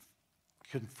it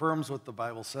confirms what the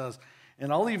Bible says.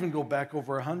 And I'll even go back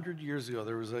over 100 years ago.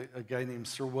 There was a guy named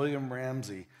Sir William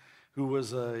Ramsay, who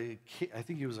was I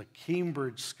think he was a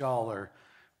Cambridge scholar,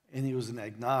 and he was an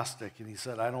agnostic. And he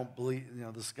said, I don't believe,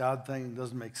 this God thing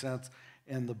doesn't make sense.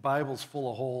 And the Bible's full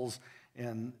of holes.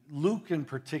 And Luke in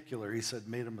particular, he said,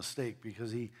 made a mistake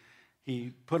because he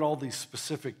put all these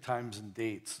specific times and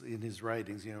dates in his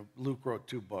writings. Luke wrote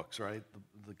 2 books, right?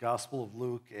 The Gospel of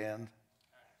Luke and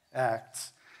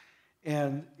Acts.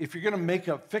 And if you're going to make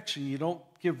up fiction, you don't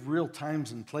give real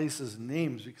times and places and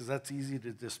names because that's easy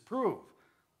to disprove.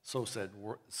 So said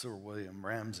Sir William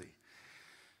Ramsay.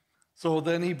 So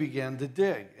then he began to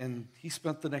dig, and he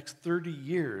spent the next 30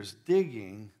 years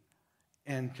digging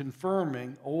and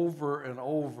confirming over and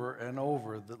over and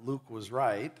over that Luke was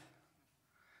right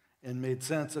and made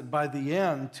sense. And by the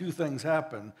end, 2 things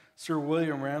happened. Sir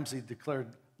William Ramsay declared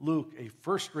Luke a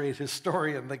first-rate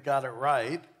historian that got it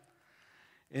right.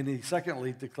 And he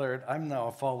secondly declared, I'm now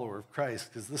a follower of Christ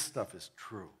because this stuff is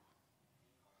true.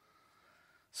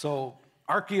 So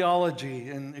archaeology,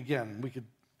 and again, we could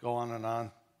go on,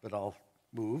 but I'll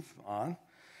move on.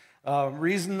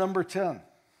 Reason number 10.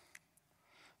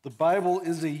 The Bible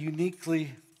is a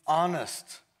uniquely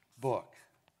honest book.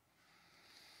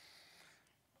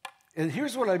 And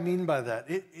here's what I mean by that.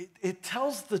 It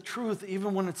tells the truth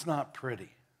even when it's not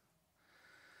pretty.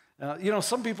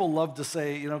 Some people love to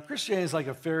say, Christianity is like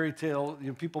a fairy tale.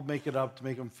 People make it up to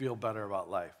make them feel better about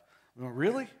life.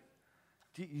 Really?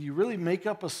 Do you really make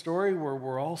up a story where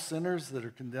we're all sinners that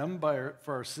are condemned for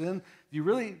our sin? Do you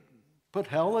really put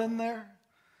hell in there?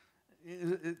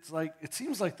 It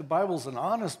seems like the Bible's an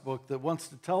honest book that wants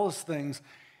to tell us things,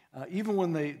 even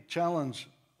when they challenge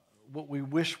what we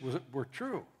wish were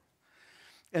true.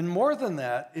 And more than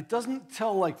that, it doesn't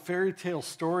tell like fairy tale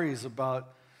stories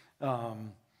about,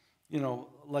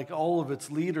 like all of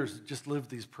its leaders just lived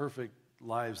these perfect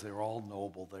lives. They were all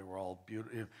noble. They were all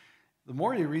beautiful. The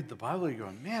more you read the Bible, you're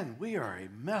going, man, we are a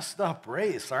messed up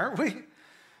race, aren't we?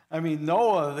 I mean,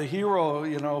 Noah, the hero,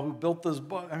 who built this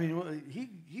book, I mean,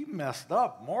 he messed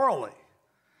up morally.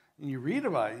 And you read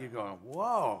about it, you're going,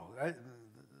 whoa,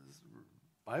 this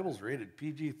Bible's rated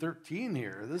PG-13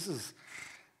 here. This is,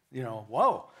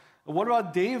 whoa. What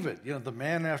about David? The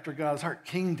man after God's heart,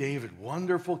 King David,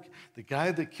 wonderful, the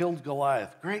guy that killed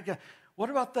Goliath, great guy. What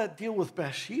about that deal with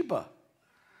Bathsheba?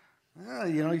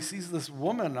 He sees this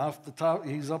woman off the top,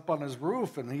 he's up on his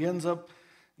roof, and he ends up,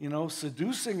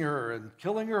 seducing her and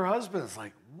killing her husband. It's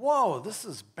like, whoa, this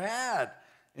is bad.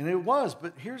 And it was,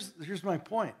 but here's my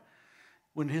point.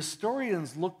 When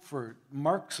historians look for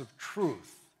marks of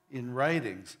truth in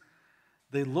writings,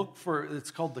 they look for,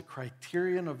 it's called the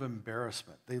criterion of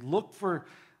embarrassment. They look for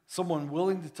someone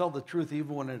willing to tell the truth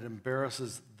even when it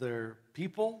embarrasses their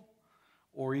people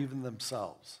or even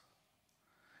themselves.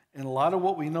 And a lot of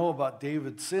what we know about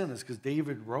David's sin is because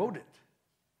David wrote it.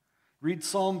 Read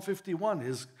Psalm 51,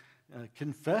 his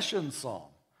confession psalm,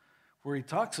 where he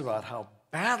talks about how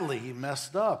badly he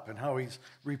messed up and how he's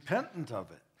repentant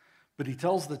of it. But he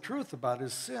tells the truth about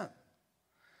his sin.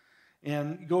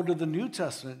 And go to the New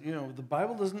Testament, the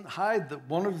Bible doesn't hide that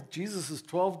one of Jesus'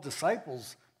 12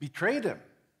 disciples betrayed him.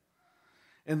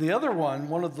 And the other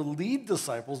one of the lead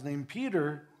disciples named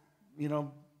Peter,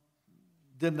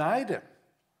 denied him.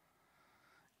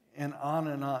 And on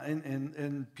and on.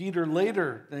 And Peter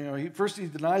later, first he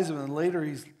denies him, and later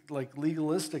he's like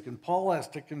legalistic, and Paul has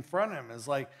to confront him as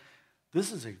like,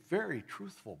 this is a very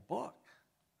truthful book.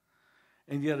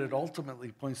 And yet it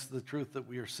ultimately points to the truth that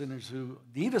we are sinners who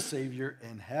need a Savior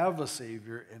and have a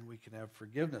Savior, and we can have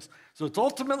forgiveness. So it's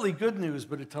ultimately good news,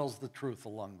 but it tells the truth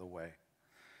along the way.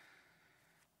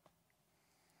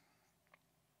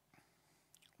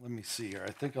 Let me see here.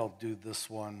 I think I'll do this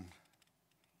one.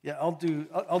 Yeah, I'll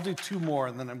do two more,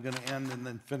 and then I'm going to end and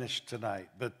then finish tonight.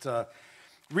 But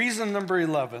reason number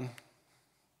 11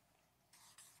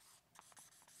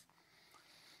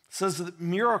 says that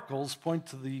miracles point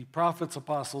to the prophets,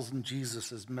 apostles, and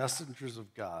Jesus as messengers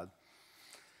of God.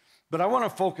 But I want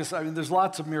to focus, there's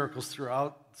lots of miracles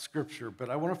throughout Scripture, but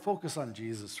I want to focus on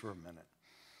Jesus for a minute.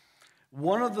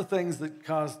 One of the things that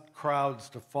caused crowds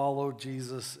to follow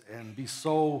Jesus and be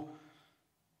so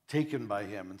taken by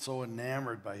him and so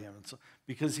enamored by him, and so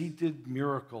because he did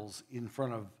miracles in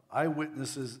front of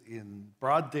eyewitnesses in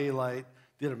broad daylight,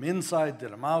 did them inside,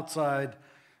 did them outside,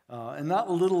 and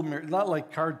not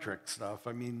like card trick stuff.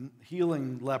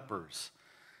 Healing lepers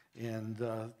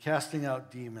and casting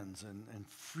out demons and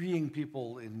freeing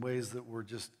people in ways that were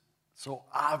just so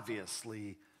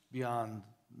obviously beyond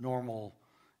normal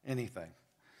anything.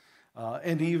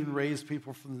 And he even raised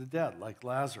people from the dead, like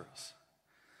Lazarus.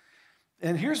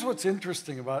 And here's what's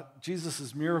interesting about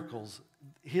Jesus' miracles.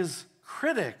 His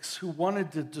critics who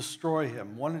wanted to destroy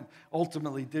him,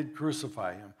 ultimately did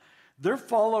crucify him, they're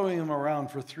following him around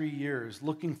for 3 years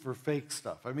looking for fake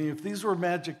stuff. If these were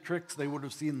magic tricks, they would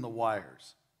have seen the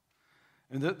wires.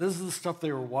 And this is the stuff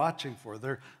they were watching for.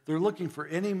 They're looking for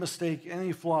any mistake,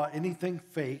 any flaw, anything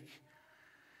fake.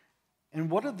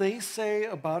 And what did they say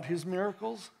about his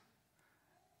miracles?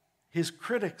 His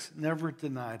critics never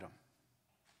denied him.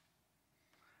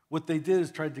 What they did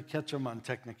is tried to catch him on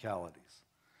technicalities.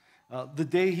 The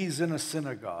day he's in a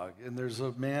synagogue and there's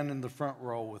a man in the front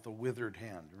row with a withered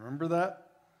hand. Remember that?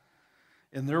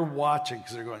 And they're watching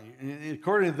because they're going,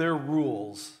 according to their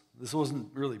rules, this wasn't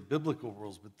really biblical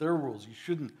rules, but their rules, you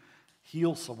shouldn't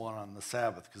heal someone on the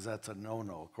Sabbath because that's a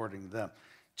no-no according to them.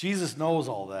 Jesus knows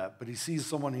all that, but he sees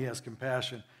someone, he has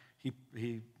compassion,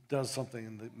 he does something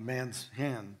in the man's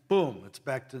hand, boom, it's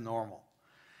back to normal.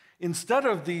 Instead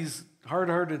of these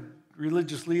hard-hearted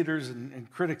religious leaders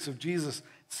and critics of Jesus,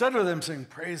 instead of them saying,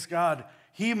 praise God,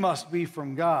 he must be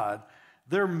from God,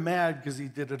 they're mad because he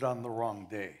did it on the wrong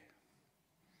day.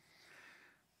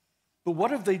 But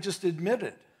what if they just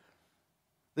admitted?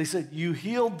 They said, you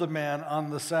healed the man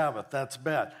on the Sabbath, that's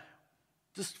bad.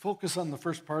 Just focus on the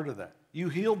first part of that. You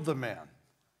healed the man.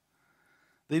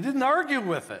 They didn't argue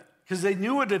with it because they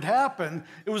knew it had happened.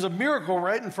 It was a miracle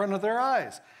right in front of their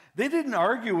eyes. They didn't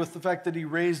argue with the fact that he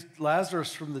raised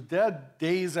Lazarus from the dead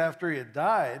days after he had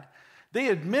died. They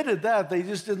admitted that, they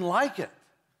just didn't like it.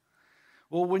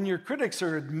 Well, when your critics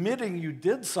are admitting you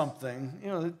did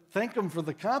something, thank them for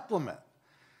the compliment.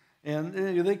 And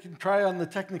they can try on the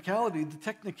technicality. The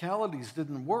technicalities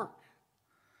didn't work.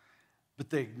 But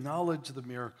they acknowledged the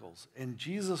miracles. And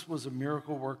Jesus was a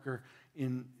miracle worker.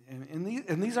 And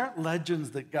these aren't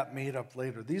legends that got made up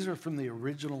later. These are from the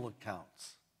original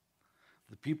accounts.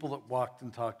 The people that walked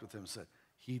and talked with him said,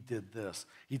 he did this.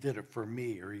 He did it for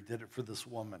me, or he did it for this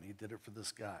woman. He did it for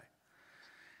this guy.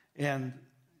 And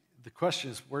the question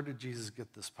is, where did Jesus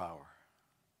get this power?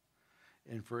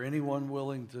 And for anyone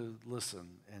willing to listen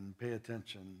and pay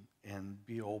attention and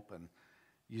be open,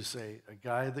 you say, a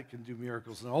guy that can do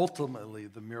miracles, and ultimately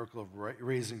the miracle of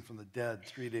raising from the dead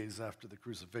 3 days after the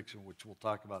crucifixion, which we'll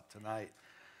talk about tonight,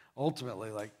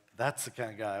 ultimately, that's the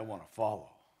kind of guy I want to follow.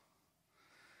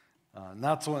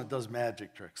 Not someone that does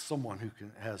magic tricks, someone who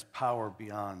has power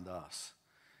beyond us.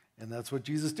 And that's what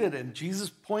Jesus did. And Jesus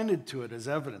pointed to it as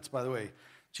evidence. By the way,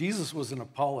 Jesus was an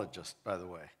apologist, by the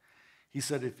way. He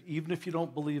said, even if you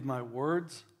don't believe my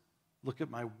words, look at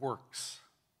my works.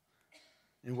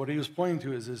 And what he was pointing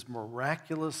to is his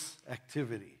miraculous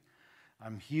activity.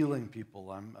 I'm healing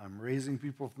people. I'm raising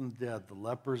people from the dead. The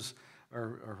lepers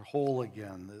are whole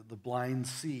again. The blind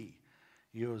see.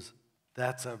 He goes,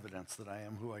 that's evidence that I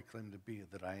am who I claim to be,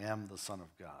 that I am the Son of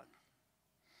God.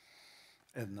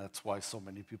 And that's why so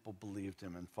many people believed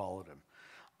him and followed him.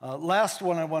 Last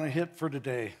one I want to hit for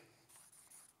today,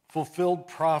 fulfilled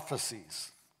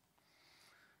prophecies.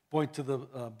 Point to the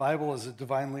Bible as a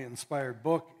divinely inspired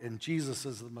book and Jesus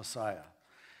as the Messiah.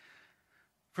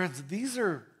 Friends, these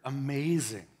are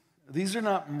amazing. These are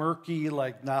not murky,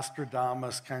 like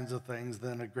Nostradamus kinds of things,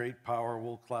 then a great power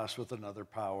will clash with another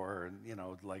power, and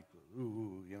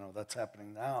that's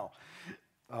happening now.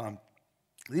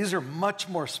 These are much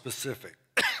more specific.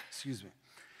 Excuse me.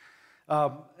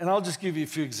 And I'll just give you a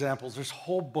few examples. There's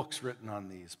whole books written on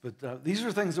these, but these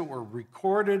are things that were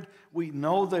recorded. We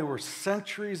know they were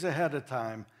centuries ahead of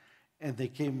time, and they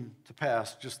came to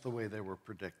pass just the way they were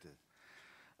predicted.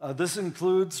 This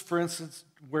includes, for instance,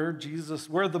 where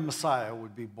the Messiah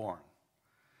would be born.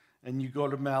 And you go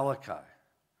to Malachi,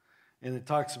 and it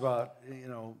talks about,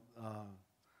 the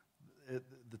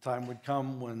time would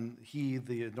come when he,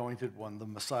 the anointed one, the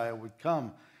Messiah, would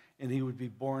come, and he would be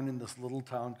born in this little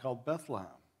town called Bethlehem.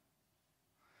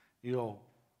 You go,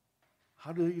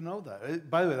 how do you know that?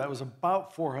 By the way, that was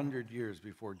about 400 years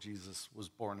before Jesus was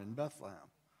born in Bethlehem.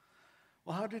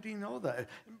 Well, how did he know that?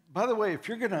 By the way, if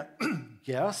you're going to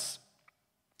guess,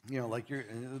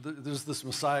 there's this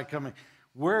Messiah coming.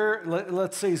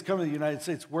 Let's say he's coming to the United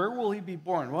States. Where will he be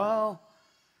born? Well,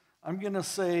 I'm not going to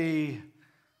say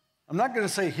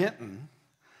Hinton.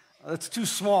 That's too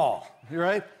small,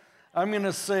 right? I'm going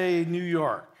to say New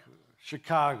York,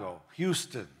 Chicago,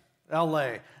 Houston,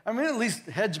 LA. I'm going to at least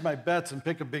hedge my bets and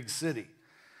pick a big city.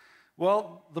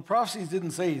 Well, the prophecies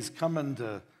didn't say he's coming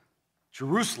to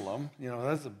Jerusalem.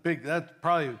 That's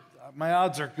probably, my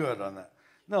odds are good on that.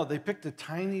 No, they picked a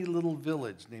tiny little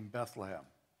village named Bethlehem.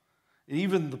 And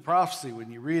even the prophecy,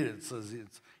 when you read it, it says,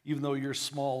 even though you're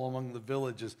small among the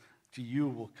villages, to you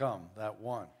will come that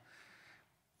one.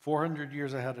 400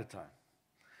 years ahead of time.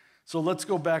 So let's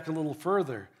go back a little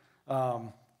further.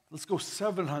 Let's go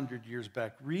 700 years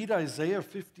back. Read Isaiah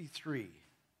 53.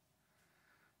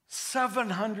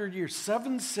 700 years,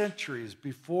 7 centuries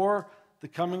before the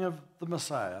coming of the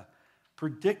Messiah,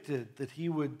 predicted that he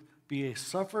would be a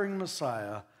suffering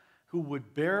Messiah who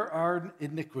would bear our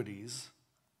iniquities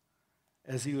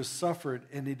as he was suffered.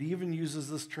 And it even uses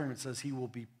this term. It says he will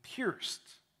be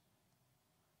pierced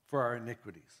for our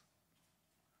iniquities.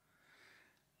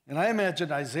 And I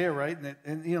imagine Isaiah writing it,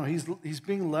 and he's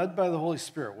being led by the Holy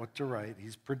Spirit what to write.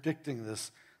 He's predicting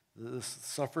this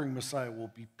suffering Messiah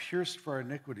will be pierced for our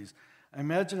iniquities. I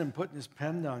imagine him putting his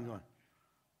pen down going,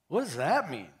 what does that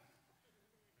mean?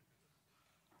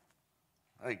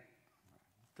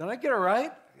 Did I get it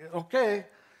right? Okay.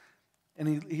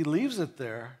 And he leaves it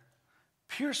there,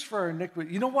 pierced for our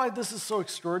iniquity. You know why this is so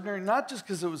extraordinary? Not just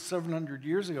because it was 700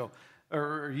 years ago,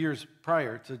 or years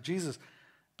prior to Jesus,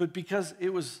 but because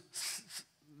it was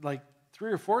like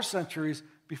 3 or 4 centuries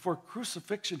before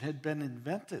crucifixion had been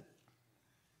invented.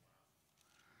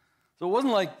 So it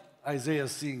wasn't like Isaiah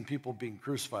seeing people being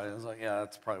crucified. It was like, yeah,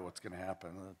 that's probably what's going to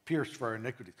happen. Pierced for our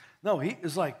iniquities. No, he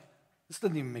was like, this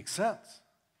doesn't even make sense.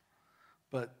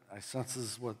 But I sense this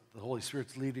is what the Holy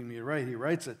Spirit's leading me to write. He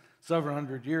writes it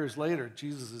 700 years later,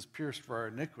 Jesus is pierced for our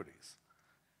iniquities.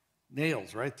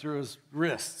 Nails right through his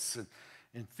wrists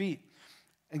and feet.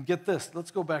 And get this,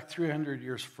 let's go back 300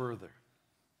 years further.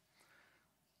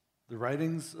 the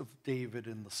writings of David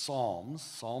in the Psalms,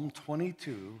 Psalm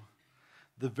 22,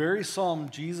 the very psalm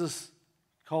Jesus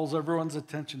calls everyone's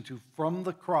attention to from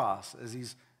the cross as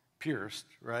he's pierced,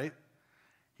 right?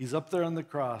 He's up there on the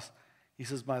cross. He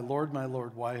says, my Lord,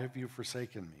 why have you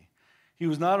forsaken me? He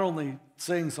was not only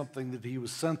saying something that he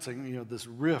was sensing, this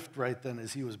rift right then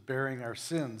as he was bearing our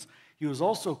sins, he was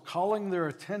also calling their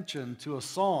attention to a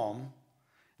psalm.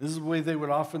 This is the way they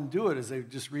would often do it, is they would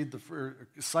just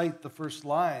cite the first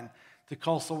line to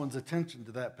call someone's attention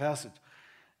to that passage.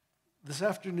 This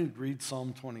afternoon, read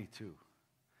Psalm 22.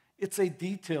 It's a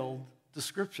detailed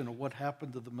description of what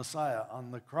happened to the Messiah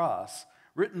on the cross,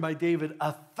 written by David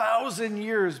 1,000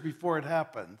 years before it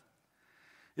happened.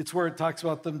 It's where it talks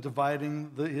about them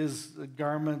dividing his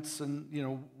garments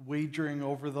and, wagering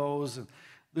over those. And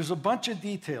there's a bunch of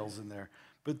details in there.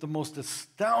 But the most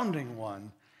astounding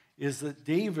one is that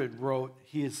David wrote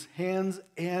his hands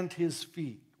and his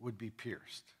feet would be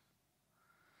pierced.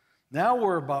 Now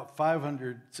we're about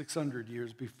 500, 600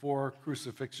 years before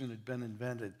crucifixion had been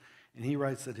invented. And he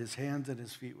writes that his hands and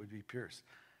his feet would be pierced.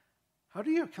 How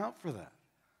do you account for that?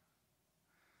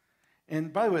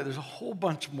 And by the way, there's a whole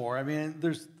bunch more. I mean,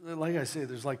 there's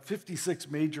like 56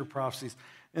 major prophecies.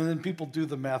 And then people do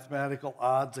the mathematical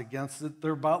odds against it.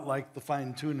 They're about like the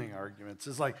fine-tuning arguments.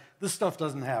 It's like, this stuff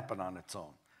doesn't happen on its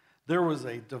own. There was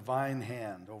a divine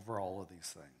hand over all of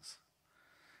these things.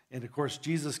 And of course,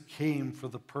 Jesus came for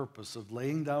the purpose of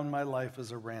laying down my life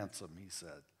as a ransom, he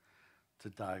said, to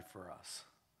die for us.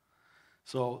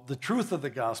 So the truth of the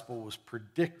gospel was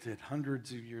predicted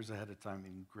hundreds of years ahead of time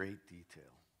in great detail.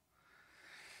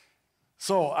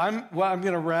 So I'm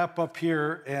going to wrap up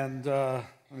here, and let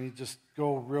me just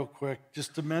go real quick.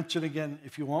 Just to mention again,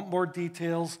 if you want more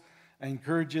details, I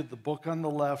encourage you, the book on the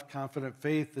left, Confident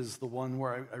Faith, is the one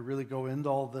where I really go into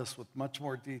all this with much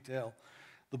more detail.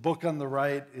 The book on the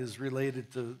right is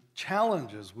related to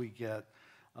challenges we get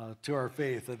to our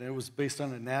faith, and it was based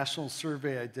on a national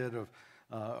survey I did of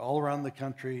all around the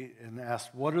country and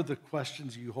asked, what are the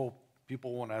questions you hope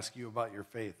people won't ask you about your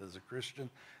faith as a Christian?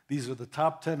 These are the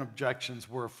top 10 objections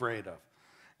we're afraid of.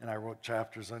 And I wrote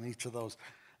chapters on each of those.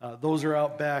 Those are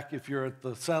out back. If you're at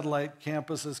the satellite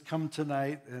campuses, come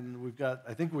tonight. And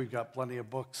I think we've got plenty of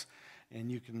books,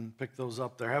 and you can pick those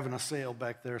up. They're having a sale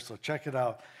back there, so check it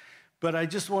out. But I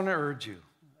just want to urge you,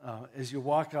 as you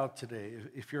walk out today,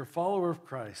 if you're a follower of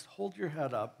Christ, hold your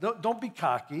head up. Don't be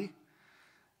cocky.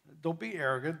 Don't be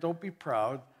arrogant. Don't be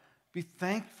proud. Be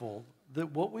thankful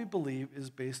that what we believe is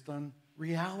based on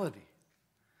reality.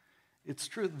 It's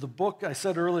true. The book, I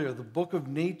said earlier, the book of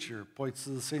nature points to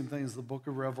the same thing as the book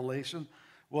of Revelation.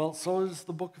 Well, so does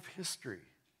the book of history,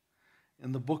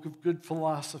 and the book of good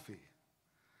philosophy,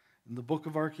 and the book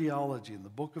of archaeology, and the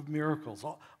book of miracles.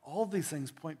 All these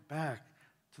things point back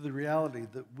to the reality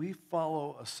that we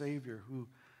follow a Savior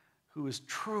who is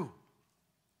true,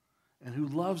 and who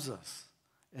loves us,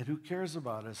 and who cares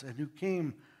about us, and who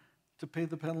came to pay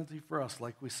the penalty for us,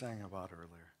 like we sang about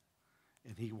earlier.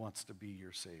 And he wants to be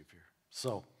your Savior.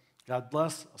 So, God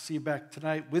bless. I'll see you back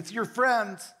tonight with your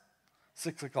friends,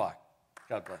 6 o'clock.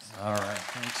 God bless. All right.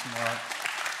 Thanks, Mark.